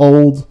his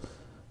old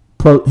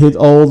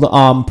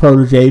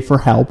protege for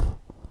help.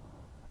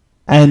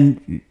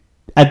 And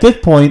at this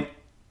point,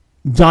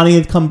 Johnny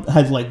has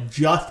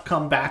just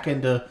come back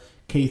into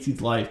Casey's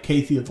life.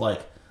 Casey is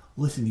like,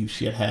 listen, you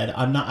shithead,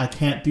 I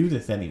can't do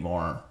this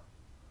anymore.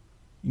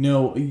 You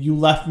know, you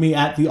left me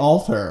at the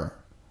altar.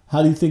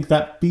 How do you think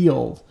that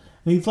feels?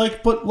 And he's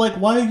like, but, like,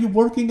 why are you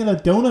working in a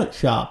donut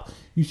shop?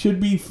 You should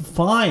be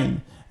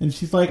fine. And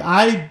she's like,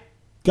 I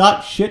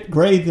got shit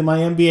grades in my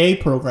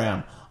MBA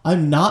program.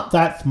 I'm not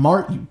that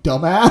smart, you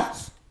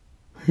dumbass.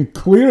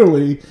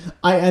 Clearly,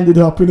 I ended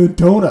up in a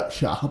donut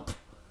shop.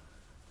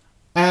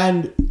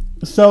 And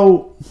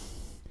so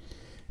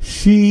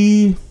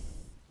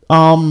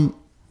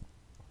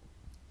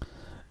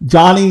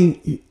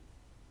Johnny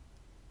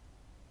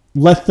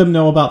lets them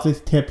know about this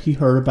tip he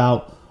heard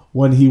about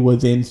when he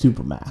was in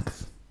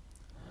Supermax.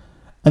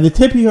 And the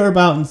tip he heard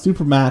about in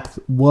Supermax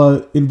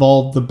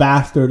involved the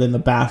Bastard and the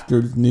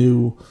Bastard's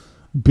new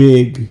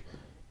big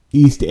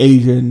East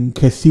Asian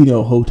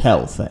casino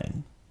hotel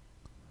thing.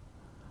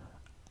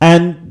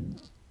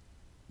 And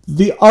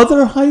the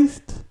other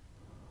heist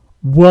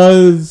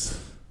was...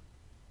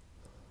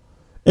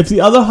 If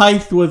the other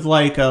heist was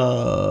like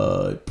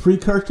a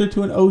precursor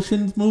to an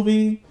Ocean's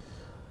movie,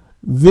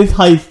 this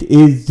heist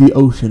is the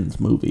Ocean's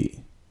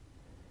movie.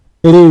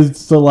 It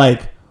is the,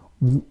 like,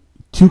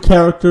 two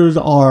characters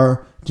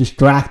are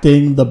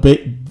distracting the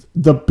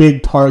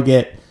big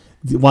target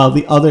while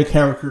the other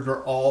characters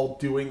are all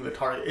doing the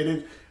target. It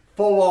is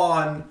full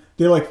on.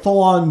 They like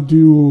full on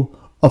do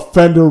a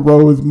Fender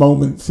Rose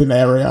moment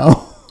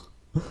scenario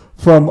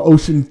from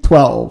Ocean's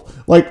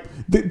 12. Like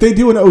they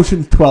do an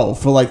Ocean's 12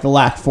 for like the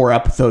last 4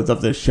 episodes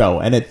of this show,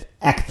 and it's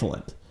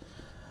excellent.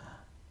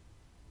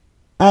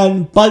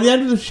 And by the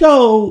end of the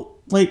show,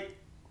 like,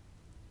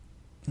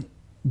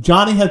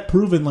 Johnny has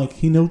proven, like,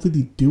 he knows what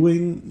he's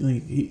doing.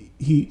 Like,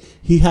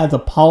 he has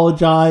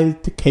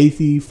apologized to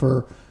Casey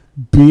for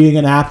being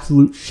an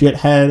absolute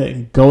shithead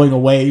and going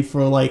away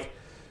for, like,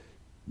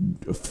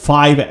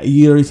 5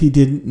 years he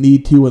didn't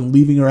need to and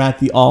leaving her at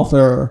the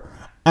altar.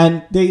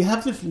 And they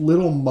have this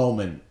little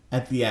moment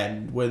at the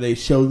end where they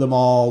show them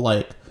all,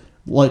 like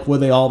where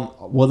they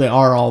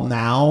are all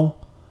now,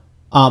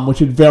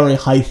 which is very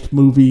heist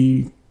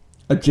movie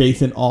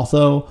adjacent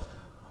also.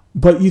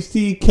 But you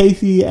see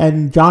Casey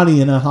and Johnny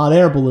in a hot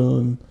air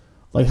balloon,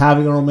 like,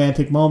 having a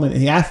romantic moment,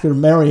 and he asks her to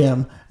marry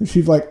him, and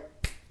she's like,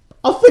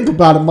 I'll think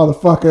about it,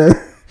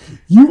 motherfucker.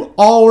 You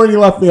already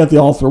left me at the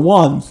altar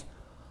once.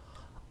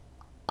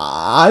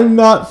 I'm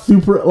not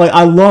super, like,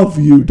 I love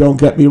you, don't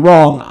get me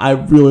wrong, I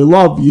really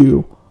love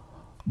you,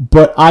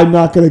 but I'm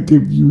not going to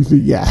give you the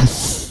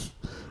yes.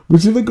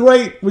 Which is a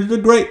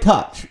great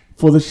touch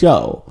for the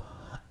show.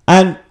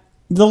 And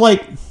the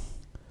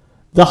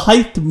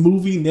heist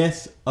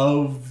moviness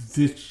of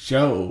this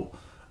show,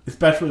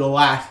 especially the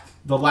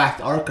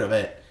last arc of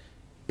it,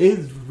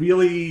 is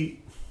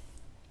really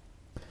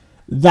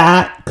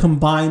that,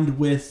 combined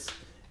with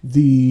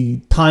the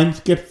time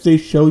skips they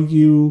show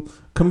you,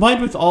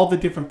 combined with all the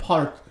different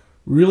parts,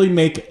 really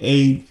make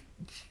a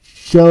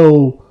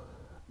show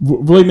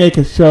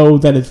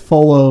that is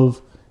full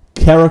of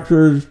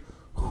characters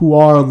who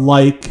are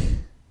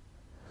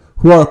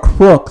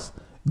crooks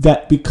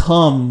that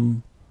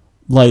become,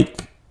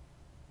 like,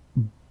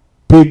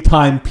 big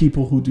time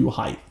people who do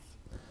heists.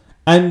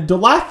 And the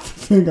last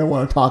thing I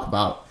want to talk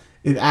about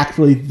is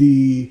actually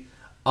the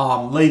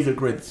laser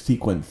grid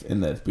sequence in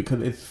this,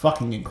 because it's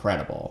fucking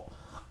incredible.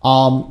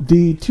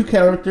 The two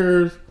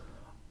characters,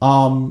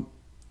 the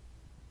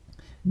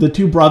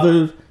two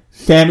brothers,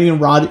 Sammy and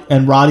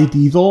Roddy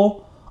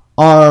Diesel,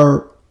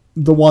 are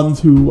the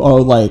ones who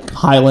are, like,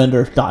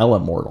 Highlander style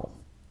immortal.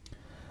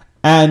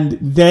 And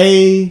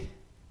they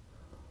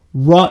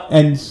run,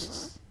 and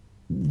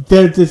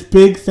there's this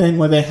big thing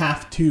where they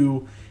have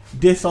to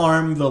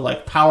disarm the,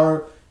 like,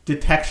 power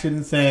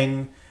detection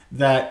thing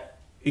that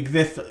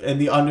exists in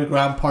the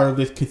underground part of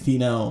this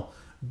casino,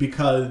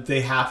 because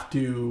they have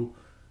to,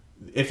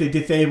 if they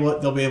disable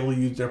it, they'll be able to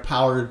use their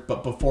powers,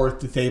 but before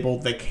it's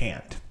disabled, they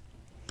can't.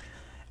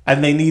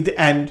 And they need,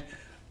 and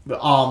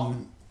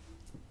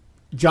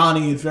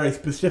Johnny is very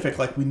specific,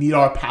 like, we need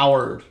our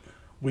powers,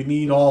 we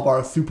need all of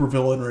our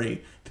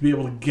supervillainry to be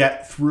able to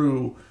get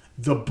through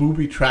the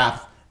booby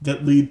traps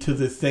that lead to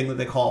this thing that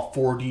they call a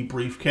 4D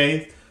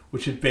briefcase,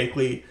 which is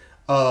basically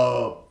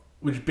a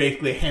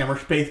hammer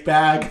space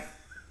bag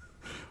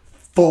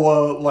full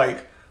of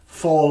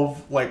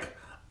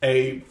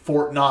a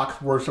Fort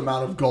Knox worth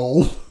amount of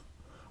gold,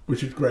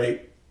 which is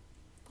great.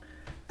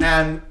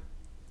 And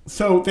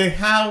so they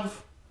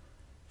have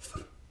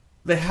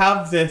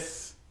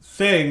this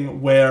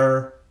thing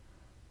where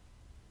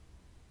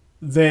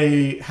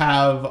they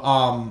have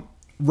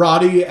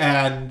Roddy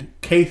and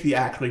Casey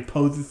actually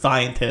pose as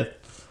scientists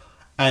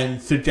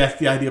and suggest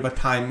the idea of a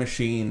time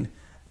machine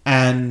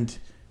and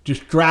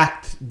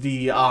distract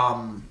the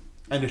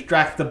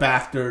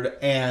Bastard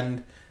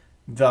and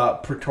the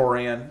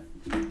Praetorian.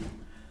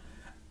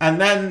 And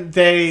then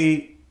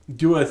they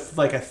do a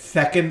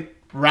second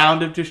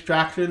round of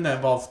distraction that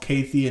involves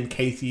Casey and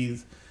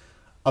Casey's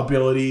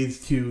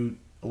abilities to,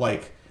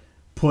 like,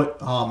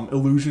 put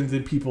illusions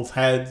in people's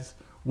heads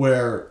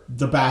where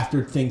the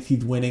Bastard thinks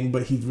he's winning,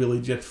 but he's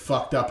really just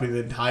fucked up his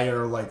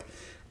entire, like,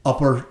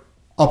 upper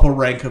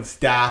rank of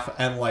staff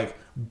and, like,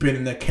 been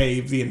in a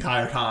cave the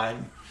entire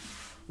time,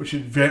 which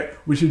is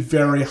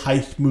very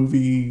heist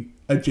movie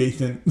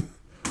adjacent.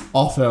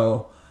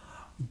 Also,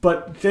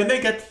 but then they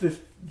get to this.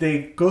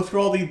 They go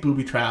through all these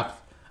booby traps,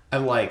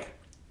 and like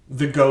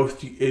the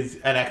ghost is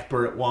an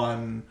expert at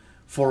one,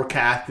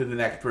 Forecast is an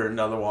expert at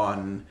another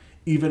one.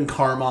 Even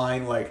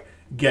Carmine like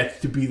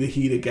gets to be the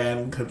heat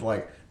again because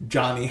like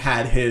Johnny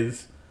had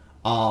his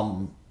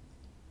flamethrowers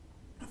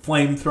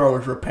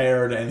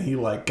repaired, and he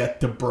like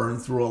gets to burn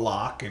through a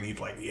lock, and he's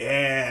like,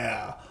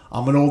 "Yeah,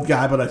 I'm an old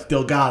guy, but I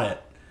still got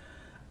it."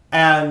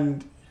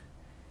 And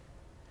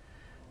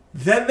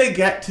then they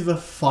get to the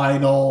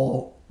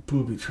final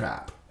booby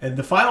trap. And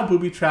the final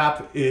booby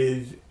trap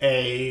is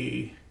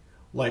a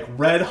like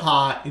red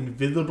hot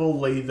invisible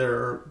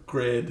laser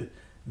grid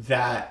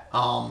that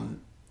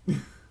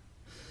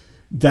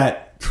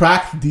that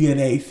tracks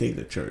DNA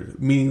signatures,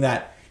 meaning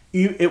that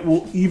it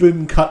will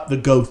even cut the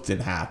ghost in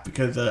half,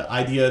 because the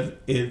idea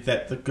is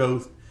that the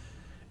ghost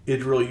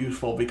is really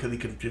useful because he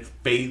can just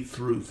fade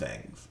through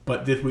things.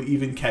 But this would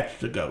even catch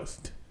the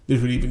ghost. This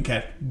would even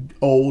catch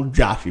old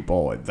Joshy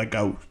Boy, the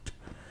ghost.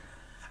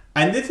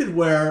 And this is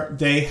where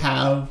they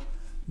have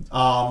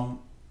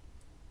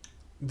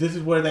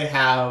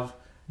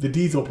the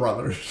Diesel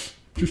brothers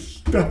just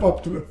step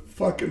up to the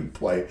fucking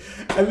plate.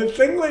 And the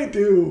thing they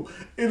do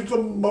is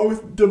the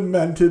most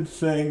demented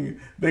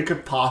thing they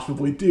could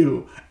possibly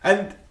do.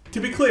 And to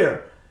be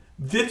clear,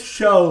 this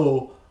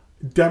show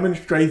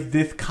demonstrates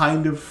this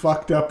kind of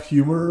fucked up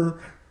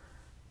humor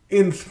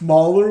in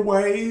smaller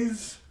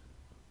ways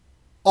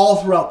all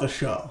throughout the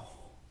show.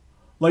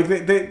 Like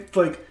they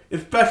like,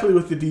 especially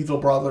with the Diesel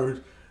brothers,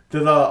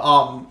 there's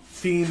a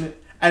scene,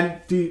 and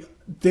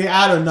they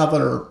add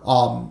another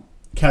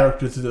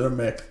character to their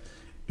mix,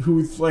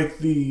 who's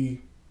the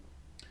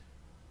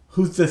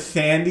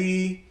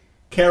Sandy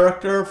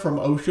character from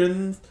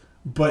Oceans,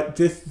 but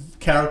this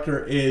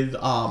character is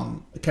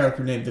a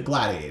character named the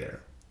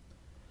Gladiator.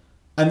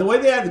 And the way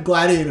they add the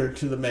Gladiator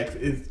to the mix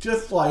is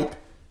just like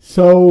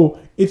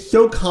it's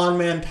so con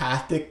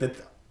man-tastic that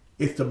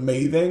it's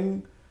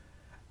amazing.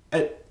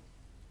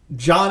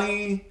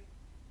 Johnny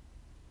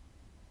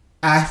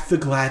asks the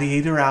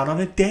Gladiator out on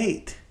a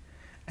date.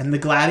 And the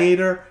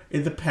Gladiator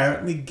is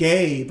apparently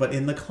gay, but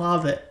in the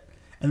closet.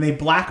 And they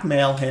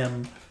blackmail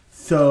him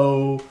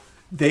so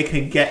they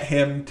can get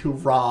him to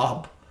beat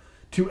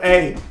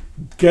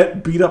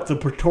up the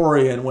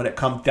Praetorian when it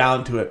comes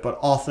down to it, but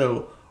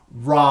also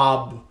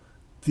rob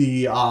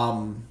the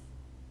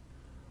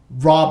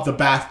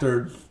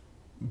bastards'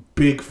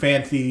 big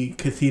fancy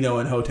casino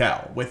and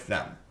hotel with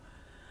them.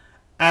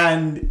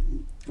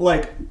 And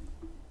like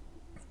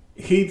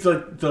he's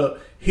the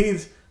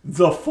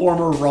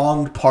former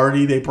wronged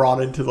party they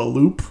brought into the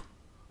loop,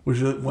 which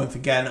is once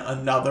again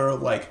another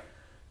like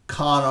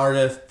con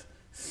artist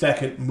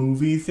second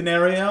movie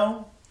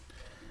scenario.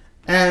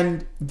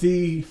 And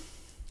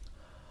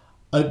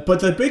but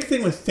the big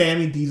thing with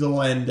Sammy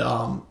Diesel and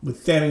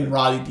with Sammy and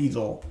Roddy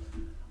Diesel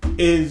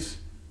is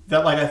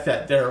that, like I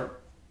said, they're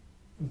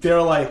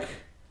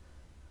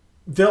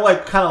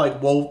kind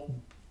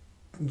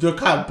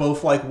of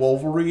both like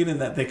Wolverine, in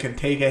that they can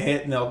take a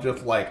hit and they'll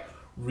just like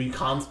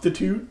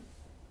reconstitute.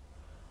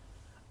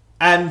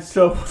 And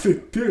so what they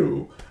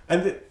do,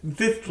 and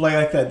this, like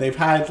I said, they've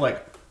had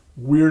like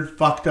weird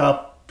fucked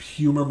up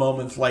humor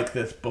moments like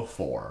this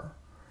before,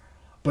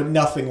 but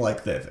nothing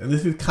like this. And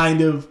this is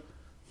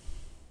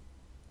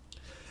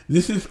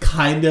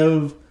kind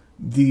of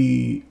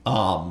the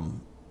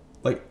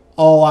like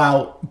all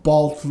out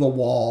balls to the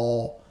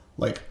wall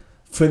like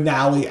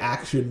finale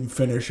action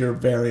finisher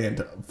variant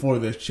for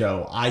this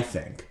show, I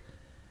think.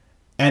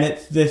 And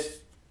it's this,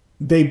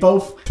 they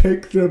both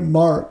take their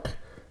mark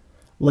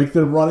like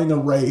they're running a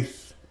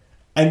race,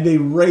 and they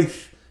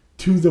race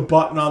to the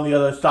button on the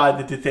other side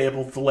that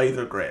disables the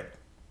laser grid.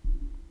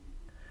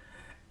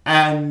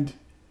 And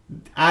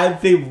as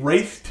they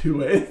race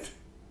to it,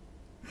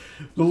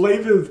 the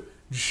lasers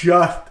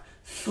just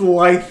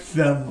slice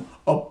them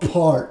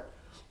apart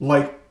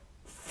like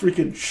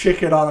freaking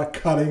chicken on a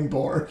cutting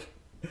board.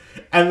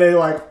 And they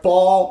like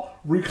fall,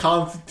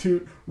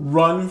 reconstitute,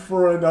 run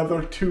for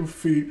another 2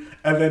 feet,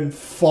 and then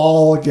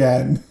fall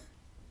again.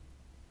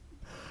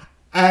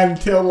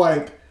 Until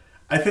like,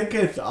 I think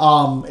it's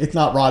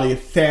not Roddy,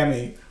 it's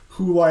Sammy,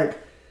 who like,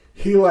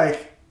 he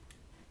like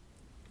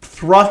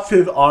thrusts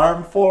his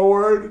arm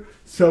forward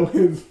so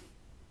his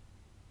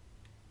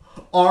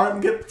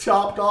arm gets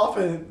chopped off,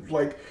 and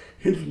like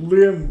his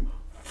limb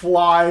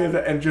flies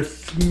and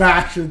just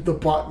smashes the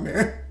button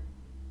in.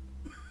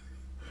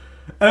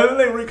 And then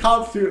they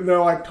reconstitute, and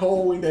they're like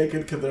totally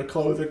naked because their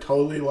clothes are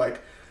totally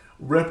like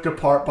ripped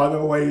apart by the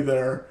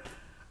laser.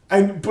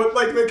 But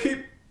like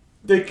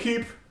they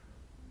keep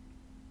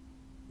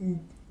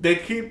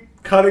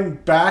cutting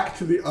back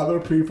to the other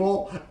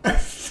people. And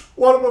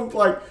one of them's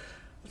like,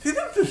 "This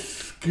is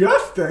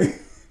disgusting.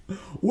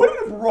 What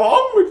is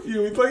wrong with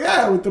you?" He's like,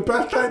 "Yeah, it was the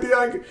best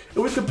idea. It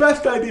was the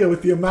best idea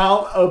with the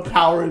amount of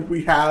powers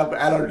we have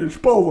at our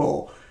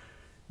disposal.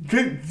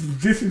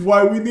 This is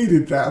why we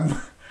needed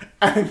them."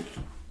 And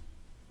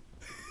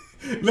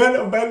then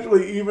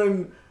eventually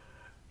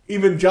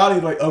even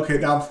Johnny's like, okay,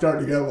 now I'm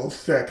starting to get a little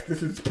sick.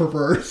 This is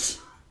perverse.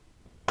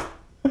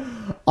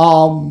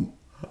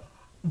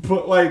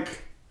 But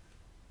like,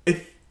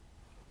 it's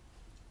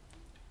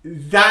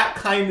that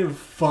kind of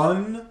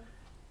fun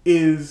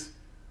is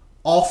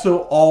also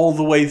all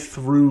the way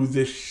through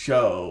this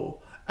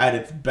show at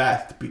its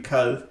best,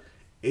 because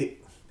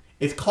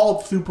it's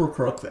called Super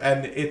Crooks,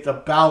 and it's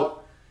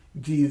about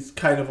these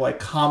kind of like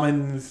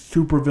common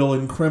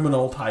supervillain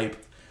criminal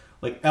types,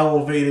 like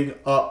elevating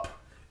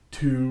up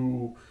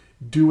to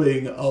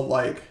doing a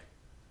like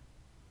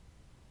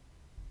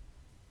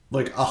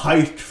a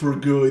heist for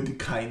good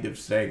kind of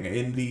thing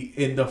in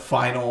the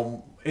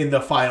final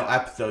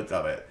episodes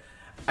of it.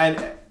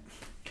 And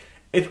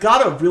it's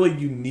got a really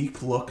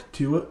unique look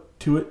to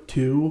it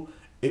too.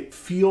 It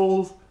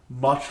feels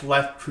much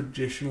less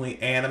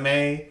traditionally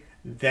anime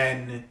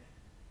than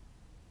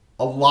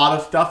a lot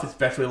of stuff,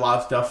 especially a lot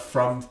of stuff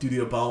from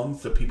Studio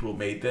Bones, the people who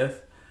made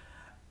this.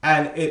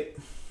 And it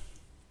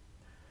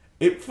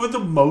for the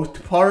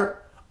most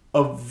part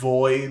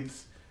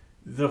avoids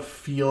the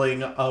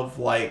feeling of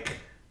like,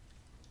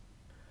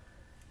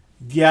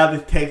 yeah,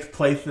 this takes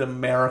place in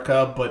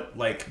America, but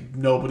like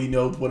nobody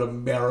knows what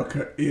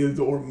America is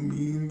or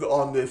means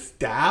on this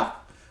staff.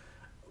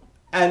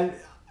 And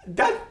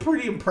that's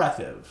pretty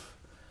impressive.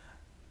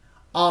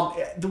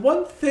 The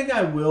one thing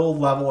I will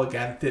level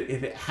against it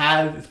is it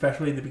has,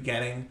 especially in the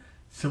beginning,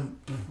 some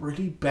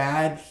pretty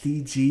bad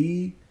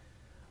CG.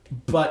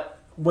 But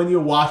when you're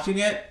watching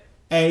it,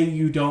 A,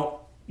 you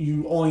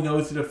only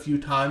notice it a few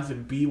times,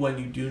 and B, when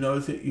you do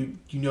notice it, you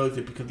notice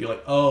it because you're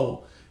like,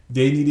 oh,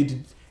 they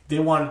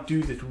wanted to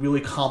do this really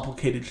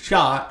complicated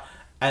shot,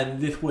 and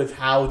this was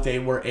how they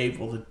were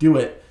able to do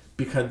it,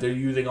 because they're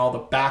using all the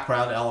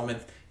background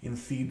elements in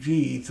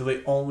CG, so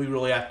they only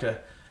really have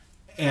to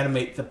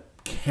animate the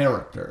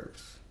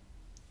characters.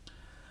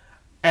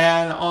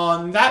 And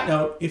on that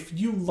note, if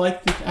you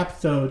like this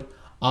episode,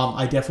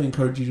 I definitely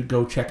encourage you to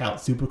go check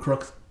out Super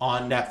Crooks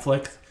on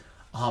Netflix.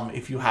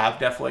 If you have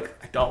Netflix,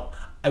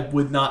 I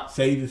would not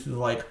say this is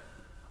like,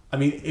 I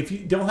mean, if you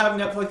don't have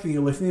Netflix and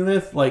you're listening to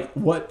this, like,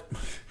 what,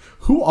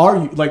 who are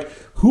you? Like,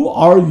 who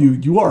are you?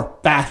 You are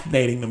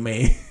fascinating to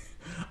me.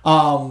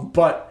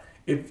 But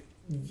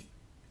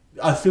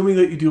assuming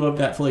that you do have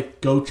Netflix,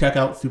 go check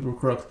out Super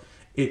Crooks.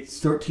 It's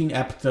 13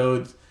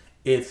 episodes.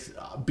 It's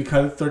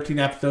because it's 13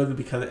 episodes and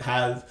because it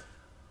has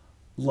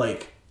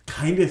like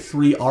kind of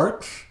 3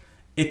 arcs,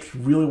 it's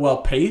really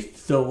well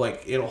paced, so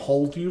like it'll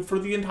hold you for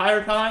the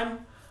entire time.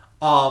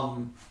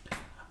 But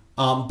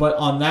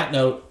on that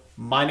note,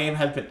 my name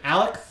has been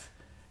Alex.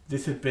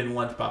 This has been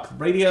Lunchbox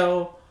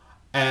Radio,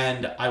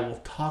 and I will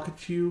talk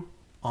to you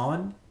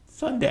on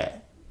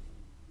Sunday.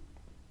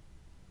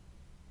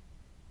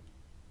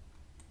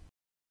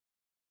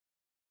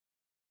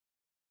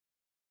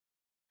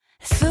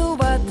 全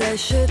て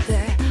して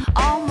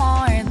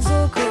思いつ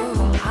く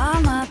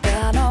あな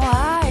たの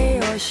愛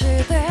をし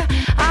て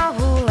溢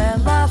れ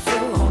出す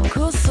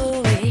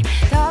薬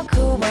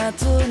特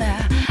別な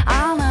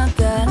あな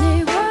た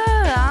には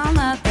あ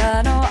な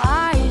たの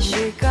愛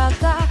し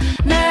方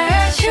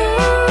ねしゅ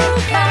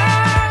か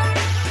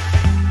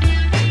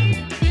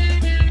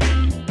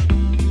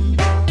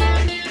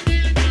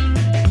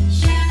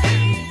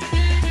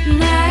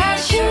ね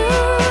しゅ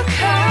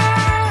か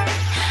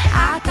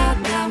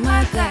温め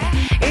て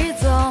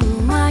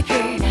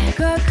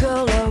心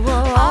を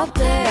お手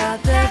当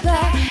てで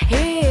ヒ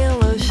ー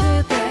ルし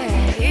て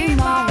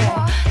今を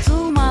つ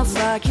ま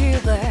先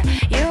で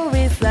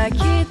指先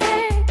で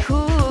空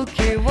気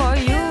を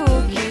勇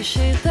気し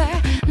て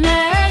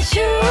ねし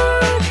ゅ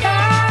か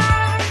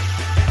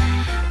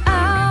あ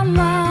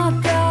な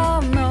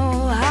たの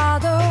波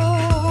動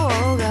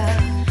が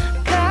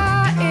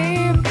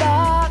海馬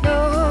の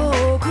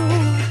奥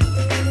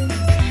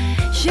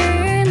振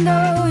動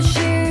し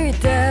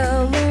て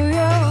るよ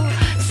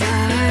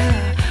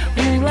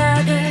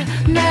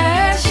ね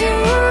しゅ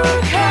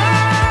か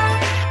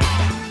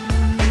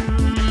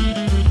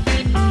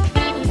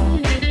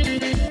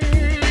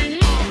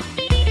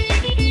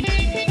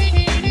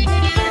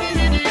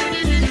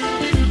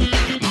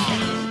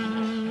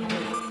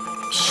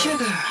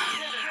Sugar